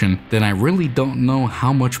motion, then I really don't know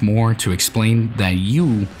how much more to explain that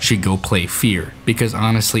you should go play F.E.A.R, because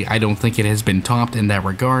honestly, I don't think it has been topped in that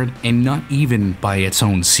regard, and not even by its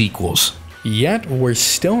own sequels. Yet, we're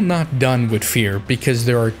still not done with F.E.A.R because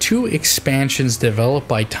there are two expansions developed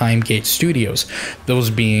by Timegate Studios, those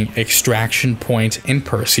being Extraction Point and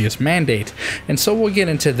Perseus Mandate, and so we'll get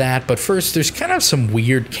into that, but first there's kind of some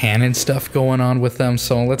weird canon stuff going on with them,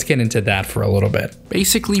 so let's get into that for a little bit.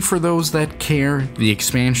 Basically, for those that care, the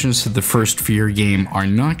expansions to the first F.E.A.R game are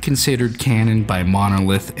not considered canon by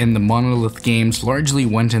Monolith, and the Monolith games largely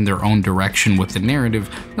went in their own direction with the narrative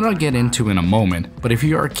that I'll get into in a moment, but if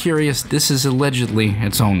you are curious, this is allegedly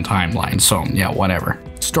its own timeline, so yeah, whatever.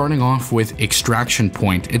 Starting off with Extraction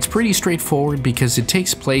Point, it's pretty straightforward because it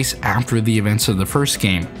takes place after the events of the first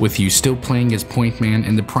game, with you still playing as Point Man,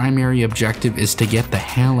 and the primary objective is to get the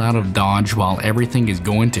hell out of Dodge while everything is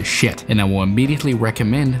going to shit, and I will immediately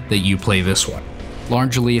recommend that you play this one.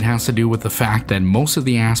 Largely, it has to do with the fact that most of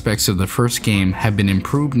the aspects of the first game have been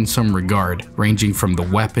improved in some regard, ranging from the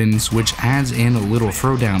weapons, which adds in a little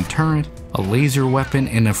throwdown turret, a laser weapon,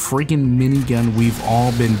 and a friggin' minigun we've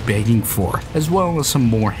all been begging for, as well as some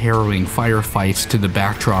more harrowing firefights to the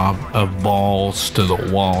backdrop of balls to the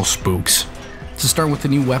wall spooks. To start with the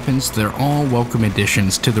new weapons, they're all welcome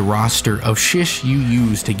additions to the roster of shish you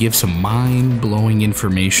use to give some mind-blowing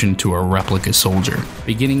information to a replica soldier.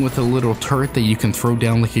 Beginning with a little turret that you can throw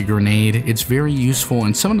down like a grenade, it's very useful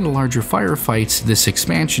in some of the larger firefights this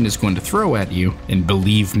expansion is going to throw at you, and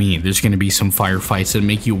believe me, there's going to be some firefights that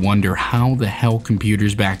make you wonder how the hell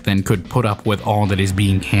computers back then could put up with all that is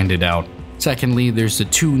being handed out. Secondly, there's the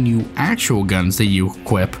two new actual guns that you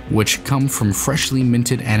equip, which come from freshly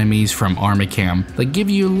minted enemies from Armicam that give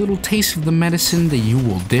you a little taste of the medicine that you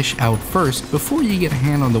will dish out first before you get a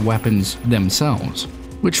hand on the weapons themselves,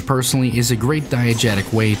 which personally is a great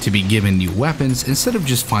diegetic way to be given new weapons instead of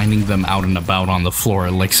just finding them out and about on the floor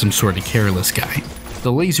like some sort of careless guy.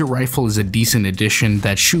 The laser rifle is a decent addition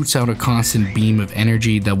that shoots out a constant beam of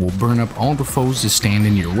energy that will burn up all the foes that stand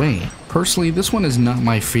in your way. Personally, this one is not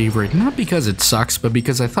my favorite, not because it sucks, but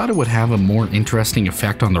because I thought it would have a more interesting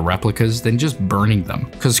effect on the replicas than just burning them.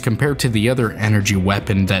 Because compared to the other energy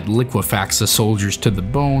weapon that liquefacts the soldiers to the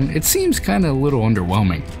bone, it seems kinda a little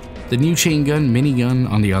underwhelming. The new chain gun minigun,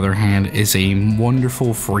 on the other hand, is a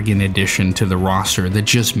wonderful friggin' addition to the roster that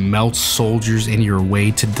just melts soldiers in your way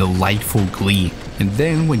to delightful glee. And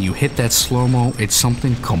then when you hit that slow-mo, it's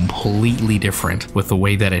something completely different with the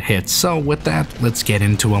way that it hits. So with that, let's get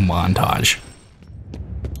into a montage.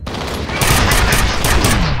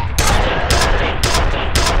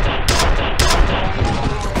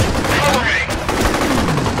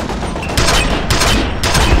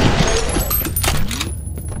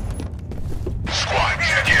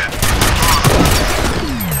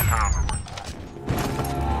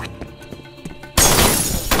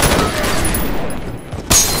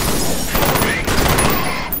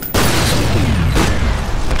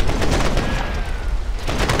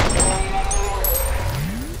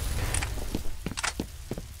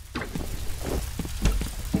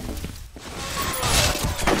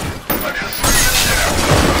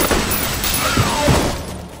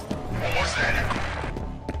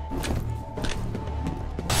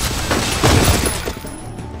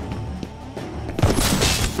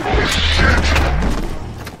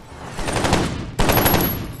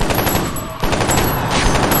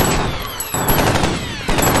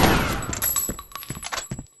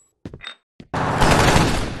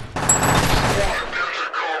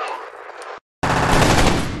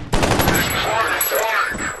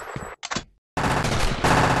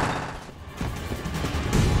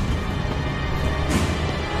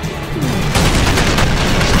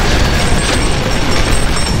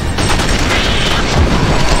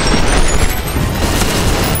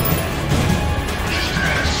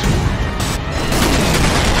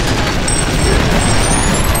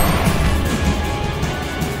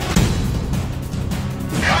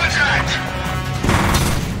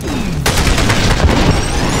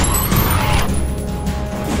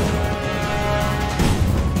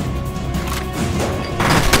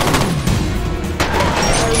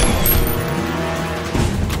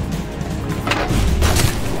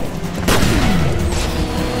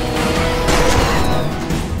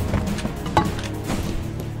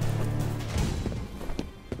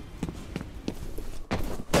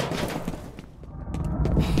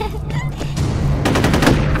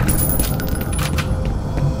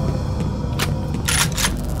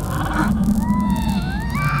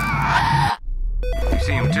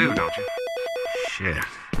 Shit.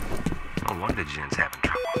 No wonder Jen's having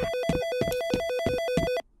trouble.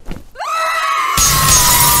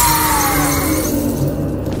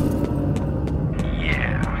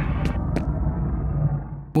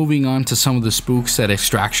 Moving on to some of the spooks that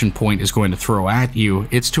Extraction Point is going to throw at you,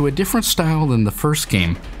 it's to a different style than the first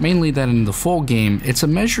game, mainly that in the full game, it's a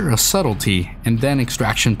measure of subtlety, and then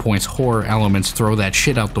Extraction Point's horror elements throw that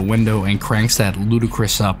shit out the window and cranks that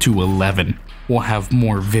ludicrous up to 11. We'll have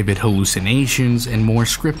more vivid hallucinations and more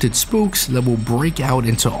scripted spooks that will break out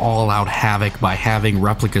into all-out havoc by having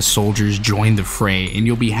replica soldiers join the fray, and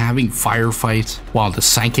you'll be having firefights while the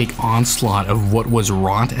psychic onslaught of what was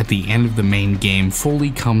wrought at the end of the main game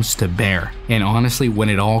fully comes to bear. And honestly, when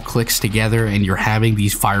it all clicks together and you're having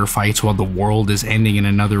these firefights while the world is ending in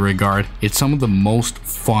another regard, it's some of the most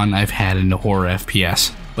fun I've had in the horror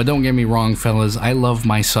FPS. But don't get me wrong, fellas, I love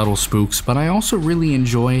my subtle spooks, but I also really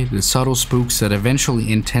enjoy the subtle spooks that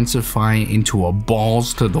eventually intensify into a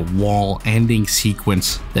balls to the wall ending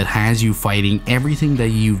sequence that has you fighting everything that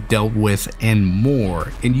you've dealt with and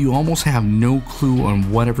more, and you almost have no clue on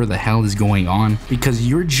whatever the hell is going on because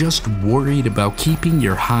you're just worried about keeping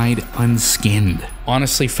your hide unskinned.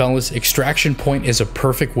 Honestly, fellas, Extraction Point is a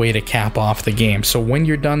perfect way to cap off the game. So when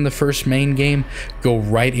you're done the first main game, go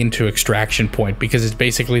right into Extraction Point because it's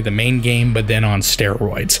basically the main game but then on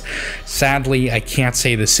steroids. Sadly, I can't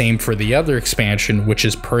say the same for the other expansion, which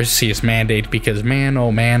is Perseus Mandate, because man,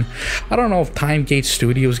 oh man, I don't know if Timegate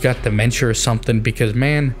Studios got dementia or something, because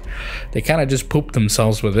man, they kind of just pooped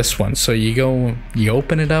themselves with this one. So you go, you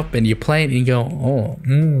open it up and you play it and you go,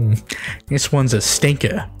 oh, this one's a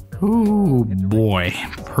stinker. Ooh boy,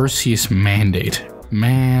 Perseus Mandate.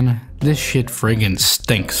 Man, this shit friggin'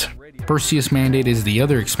 stinks. Perseus Mandate is the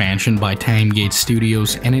other expansion by Timegate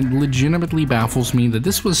Studios, and it legitimately baffles me that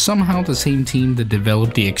this was somehow the same team that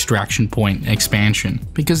developed the Extraction Point expansion,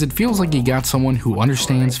 because it feels like you got someone who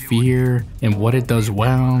understands F.E.A.R and what it does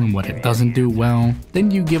well and what it doesn't do well.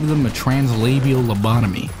 Then you give them a translabial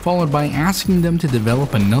lobotomy, followed by asking them to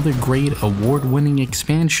develop another great award-winning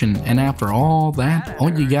expansion, and after all that,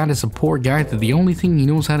 all you got is a poor guy that the only thing he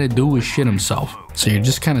knows how to do is shit himself. So you're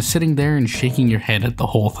just kind of sitting there and shaking your head at the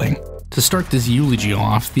whole thing. To start this eulogy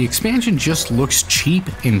off, the expansion just looks cheap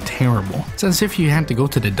and terrible. It's as if you had to go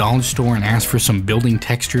to the dollar store and ask for some building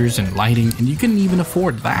textures and lighting, and you couldn't even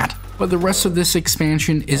afford that. But the rest of this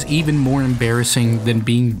expansion is even more embarrassing than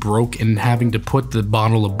being broke and having to put the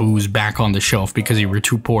bottle of booze back on the shelf because you were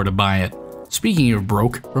too poor to buy it. Speaking of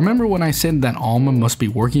broke, remember when I said that Alma must be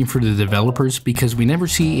working for the developers because we never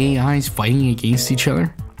see AIs fighting against each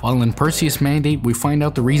other? Well, in Perseus Mandate, we find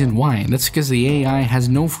out the reason why, and that's because the AI has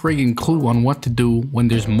no friggin' clue on what to do when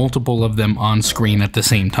there's multiple of them on screen at the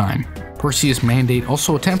same time. Perseus Mandate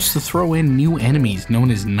also attempts to throw in new enemies known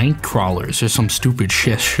as night crawlers or some stupid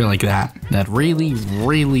shit like that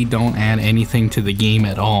really don't add anything to the game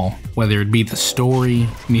at all. Whether it be the story,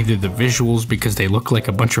 neither the visuals because they look like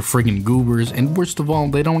a bunch of friggin' goobers, and worst of all,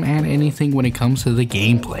 they don't add anything when it comes to the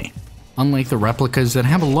gameplay. Unlike the replicas that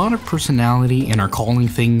have a lot of personality and are calling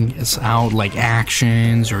things out like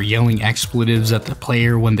actions or yelling expletives at the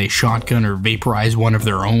player when they shotgun or vaporize one of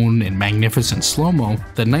their own in magnificent slow-mo,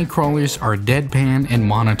 the Nightcrawlers are deadpan and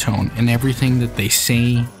monotone in everything that they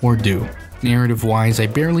say or do. Narrative-wise, I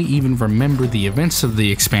barely even remember the events of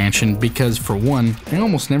the expansion because, for one, I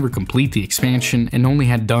almost never complete the expansion and only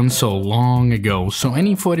had done so long ago, so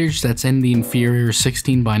any footage that's in the inferior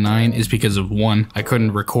 16:9 is because of 1, I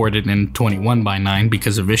couldn't record it in 21:9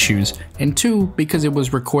 because of issues, and 2, because it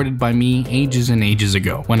was recorded by me ages and ages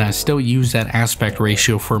ago, when I still used that aspect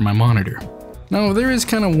ratio for my monitor. Now, there is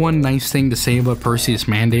kind of one nice thing to say about Perseus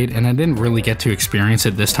Mandate, and I didn't really get to experience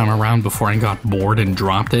it this time around before I got bored and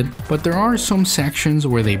dropped it, but there are some sections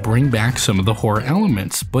where they bring back some of the horror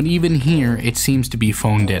elements, but even here, it seems to be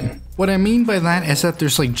phoned in. What I mean by that is that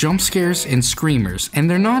there's like jump scares and screamers, and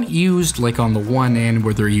they're not used like on the one end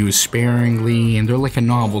where they're used sparingly and they're like a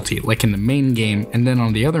novelty, like in the main game, and then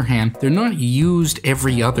on the other hand, they're not used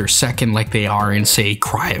every other second like they are in, say,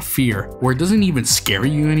 Cry of Fear, where it doesn't even scare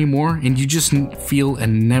you anymore and you just feel a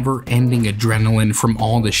never-ending adrenaline from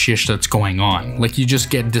all the shish that's going on. Like you just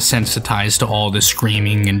get desensitized to all the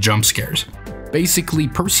screaming and jump scares. Basically,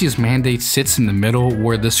 Perseus Mandate sits in the middle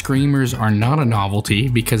where the screamers are not a novelty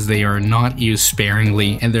because they are not used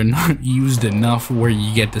sparingly and they're not used enough where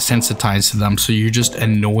you get desensitized to them, so you're just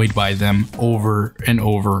annoyed by them over and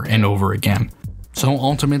over and over again. So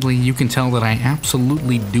ultimately, you can tell that I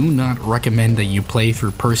absolutely do not recommend that you play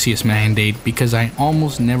through Perseus Mandate because I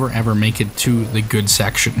almost never ever make it to the good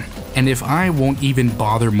section. And if I won't even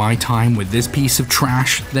bother my time with this piece of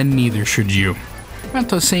trash, then neither should you. But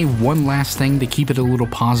to say one last thing to keep it a little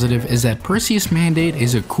positive is that Perseus Mandate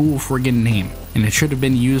is a cool friggin' name, and it should have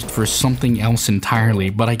been used for something else entirely,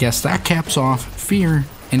 but I guess that caps off F.E.A.R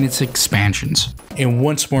and its expansions. And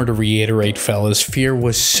once more to reiterate, fellas, F.E.A.R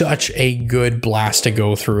was such a good blast to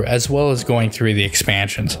go through, as well as going through the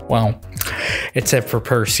expansions. Well, except for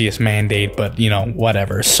Perseus Mandate, but you know,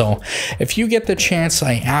 whatever. So if you get the chance,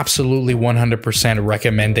 I absolutely 100%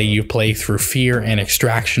 recommend that you play through F.E.A.R and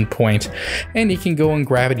Extraction Point, and you can go and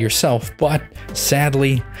grab it yourself. But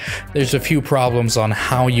sadly, there's a few problems on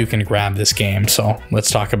how you can grab this game, so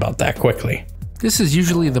let's talk about that quickly. This is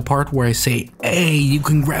usually the part where I say, hey, you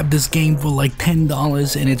can grab this game for like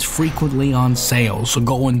 $10 and it's frequently on sale, so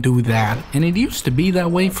go and do that. And it used to be that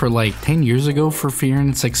way for like 10 years ago for F.E.A.R and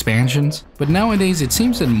its expansions, but nowadays it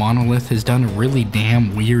seems that Monolith has done a really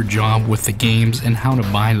damn weird job with the games and how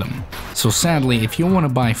to buy them. So sadly, if you want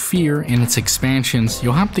to buy F.E.A.R and its expansions,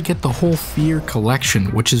 you'll have to get the whole F.E.A.R collection,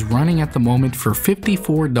 which is running at the moment for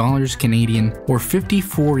 $54 Canadian or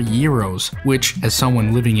 54 euros, which, as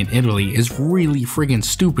someone living in Italy, is really friggin'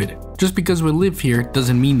 stupid. Just because we live here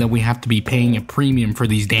doesn't mean that we have to be paying a premium for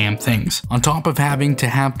these damn things, on top of having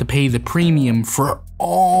to pay the premium for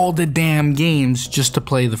all the damn games just to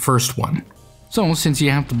play the first one. So since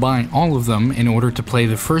you have to buy all of them in order to play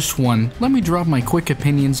the first one, let me drop my quick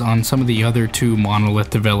opinions on some of the other two Monolith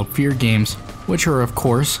developed F.E.A.R games, which are of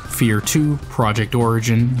course F.E.A.R 2, Project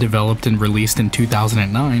Origin, developed and released in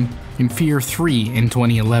 2009, and F.E.A.R 3 in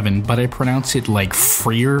 2011, but I pronounce it like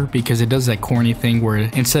F.E.A.R because it does that corny thing where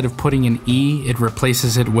instead of putting an E, it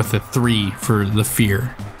replaces it with a 3 for the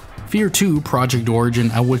F.E.A.R. F.E.A.R 2 Project Origin,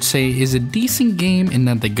 I would say, is a decent game in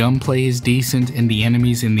that the gunplay is decent and the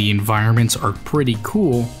enemies in the environments are pretty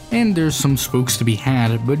cool, and there's some spooks to be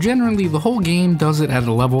had, but generally the whole game does it at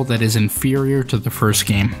a level that is inferior to the first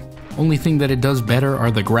game. Only thing that it does better are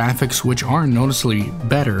the graphics, which are noticeably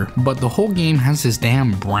better, but the whole game has this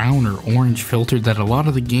damn brown or orange filter that a lot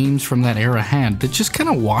of the games from that era had that just kind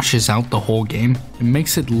of washes out the whole game. It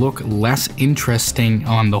makes it look less interesting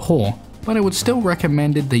on the whole, but I would still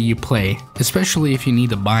recommend it that you play, especially if you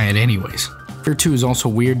need to buy it anyways. F.E.A.R 2 is also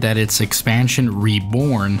weird that its expansion,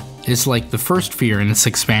 Reborn, is like the first F.E.A.R in its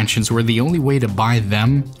expansions, where the only way to buy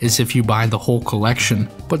them is if you buy the whole collection.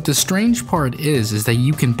 But the strange part is that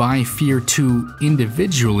you can buy F.E.A.R 2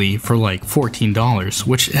 individually for like $14,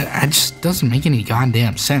 which just doesn't make any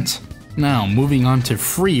goddamn sense. Now, moving on to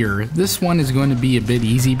F.E.A.R, this one is going to be a bit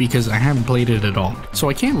easy because I haven't played it at all. So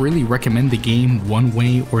I can't really recommend the game one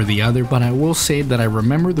way or the other, but I will say that I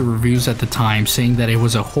remember the reviews at the time saying that it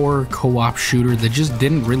was a horror co-op shooter that just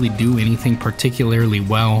didn't really do anything particularly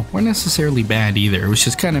well, or necessarily bad either. It was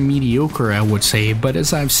just kind of mediocre, I would say, but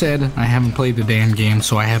as I've said, I haven't played the damn game,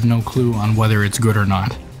 so I have no clue on whether it's good or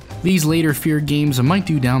not. These later F.E.A.R games I might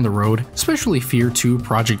do down the road, especially F.E.A.R 2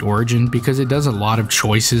 Project Origin, because it does a lot of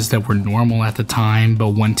choices that were normal at the time, but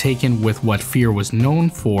when taken with what F.E.A.R was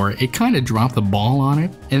known for, it kind of dropped the ball on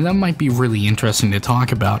it, and that might be really interesting to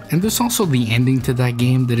talk about. And there's also the ending to that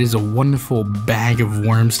game that is a wonderful bag of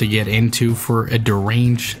worms to get into for a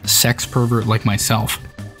deranged sex pervert like myself.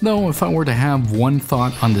 Though, if I were to have one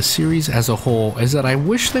thought on the series as a whole, is that I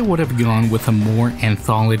wish they would have gone with a more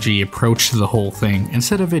anthology approach to the whole thing,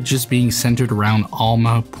 instead of it just being centered around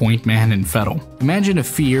Alma, Pointman, and Fettel. Imagine a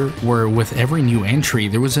F.E.A.R where with every new entry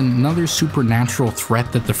there was another supernatural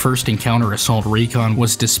threat that the First Encounter Assault Recon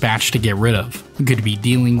was dispatched to get rid of. You could be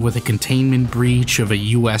dealing with a containment breach of a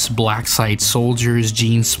US black site soldier's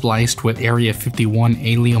gene spliced with Area 51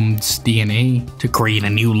 aliens' DNA to create a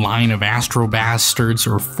new line of astro bastards,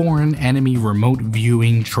 or foreign enemy remote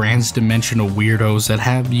viewing trans-dimensional weirdos that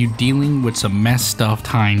have you dealing with some messed up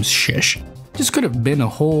times shish. This could have been a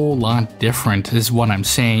whole lot different is what I'm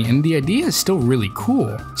saying, and the idea is still really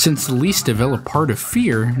cool, since the least developed part of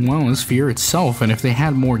F.E.A.R, well, is F.E.A.R itself, and if they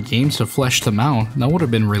had more games to flesh them out, that would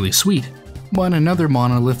have been really sweet. But another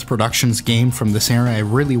Monolith Productions game from this era I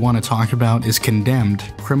really want to talk about is Condemned: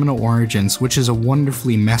 Criminal Origins, which is a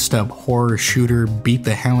wonderfully messed up horror shooter, beat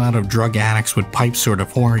the hell out of drug addicts with pipes sort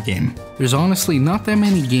of horror game. There's honestly not that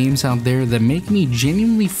many games out there that make me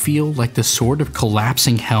genuinely feel like the sort of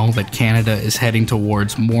collapsing hell that Canada is heading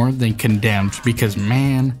towards more than Condemned, because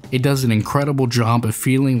man, it does an incredible job of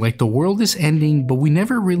feeling like the world is ending, but we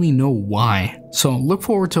never really know why. So look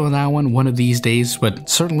forward to that one of these days, but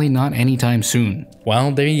certainly not anytime soon.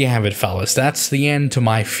 Well, there you have it, fellas. That's the end to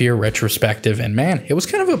my F.E.A.R retrospective, and man, it was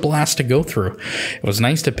kind of a blast to go through. It was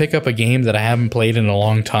nice to pick up a game that I haven't played in a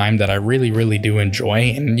long time that I really do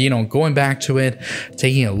enjoy, and you know, going back to it,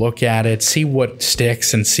 taking a look at it, see what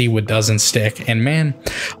sticks and see what doesn't stick, and man,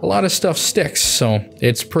 a lot of stuff sticks, so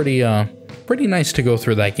it's pretty nice to go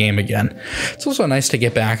through that game again. It's also nice to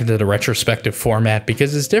get back into the retrospective format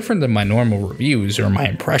because it's different than my normal reviews or my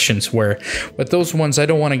impressions, where with those ones I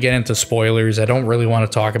don't want to get into spoilers, I don't really want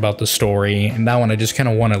to talk about the story, and that one I just kind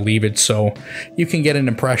of want to leave it so you can get an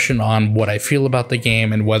impression on what I feel about the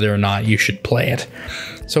game and whether or not you should play it.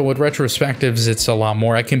 So with retrospectives, it's a lot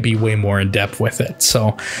more, I can be way more in depth with it.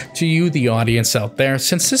 So to you, the audience out there,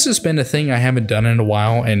 since this has been a thing I haven't done in a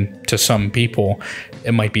while, and to some people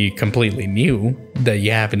it might be completely new that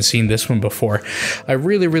you haven't seen this one before, I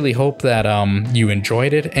really hope that you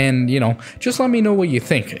enjoyed it, and you know, just let me know what you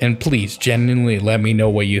think, and please genuinely let me know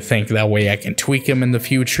what you think. That way I can tweak them in the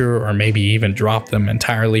future, or maybe even drop them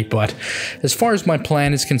entirely. But as far as my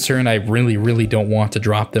plan is concerned, I really don't want to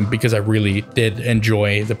drop them because I really did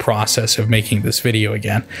enjoy the process of making this video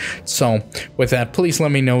again. So with that, please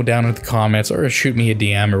let me know down in the comments, or shoot me a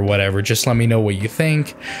DM or whatever. Just let me know what you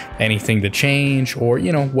think, anything to change, or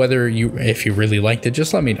you know, whether if you really liked it,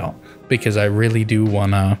 just let me know, because I really do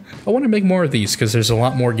I want to make more of these, because there's a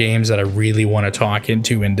lot more games that I really want to talk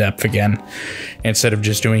into in depth again, instead of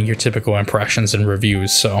just doing your typical impressions and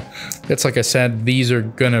reviews. So it's like I said, these are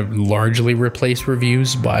gonna largely replace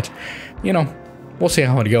reviews, but you know, we'll see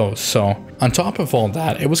how it goes. So on top of all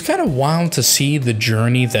that, it was kind of wild to see the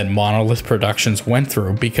journey that Monolith Productions went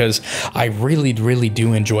through, because I really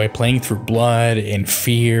do enjoy playing through Blood and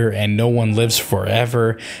F.E.A.R and No One Lives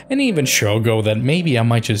Forever, and even Shogo, that maybe I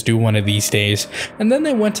might just do one of these days. And then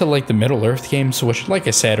they went to like the Middle Earth games, which like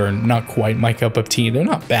I said are not quite my cup of tea. They're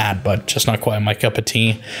not bad, but just not quite my cup of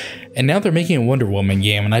tea. And now they're making a Wonder Woman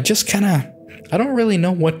game, and I just I don't really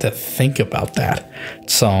know what to think about that.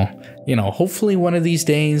 So you know, hopefully one of these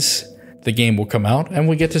days the game will come out and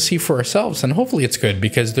we get to see for ourselves, and hopefully it's good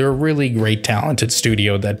because they're a really great talented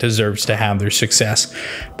studio that deserves to have their success.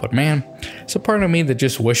 But man, it's a part of me that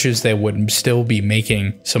just wishes they would still be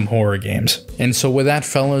making some horror games. And so with that,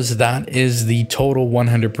 fellas, that is the total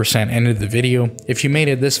 100% end of the video. If you made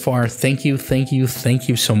it this far, thank you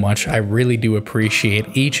so much. I really do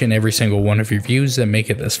appreciate each and every single one of your views that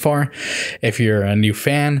make it this far. If you're a new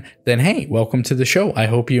fan, then hey, welcome to the show. I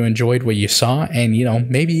hope you enjoyed what you saw, and you know,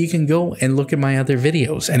 maybe you can go and look at my other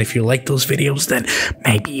videos. And if you like those videos, then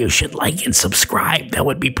maybe you should like and subscribe. That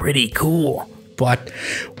would be pretty cool. But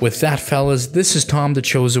with that, fellas, this is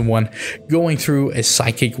Tomthechosen1 going through a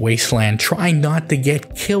psychic wasteland, trying not to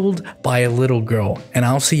get killed by a little girl. And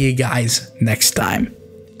I'll see you guys next time.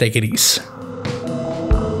 Take it easy.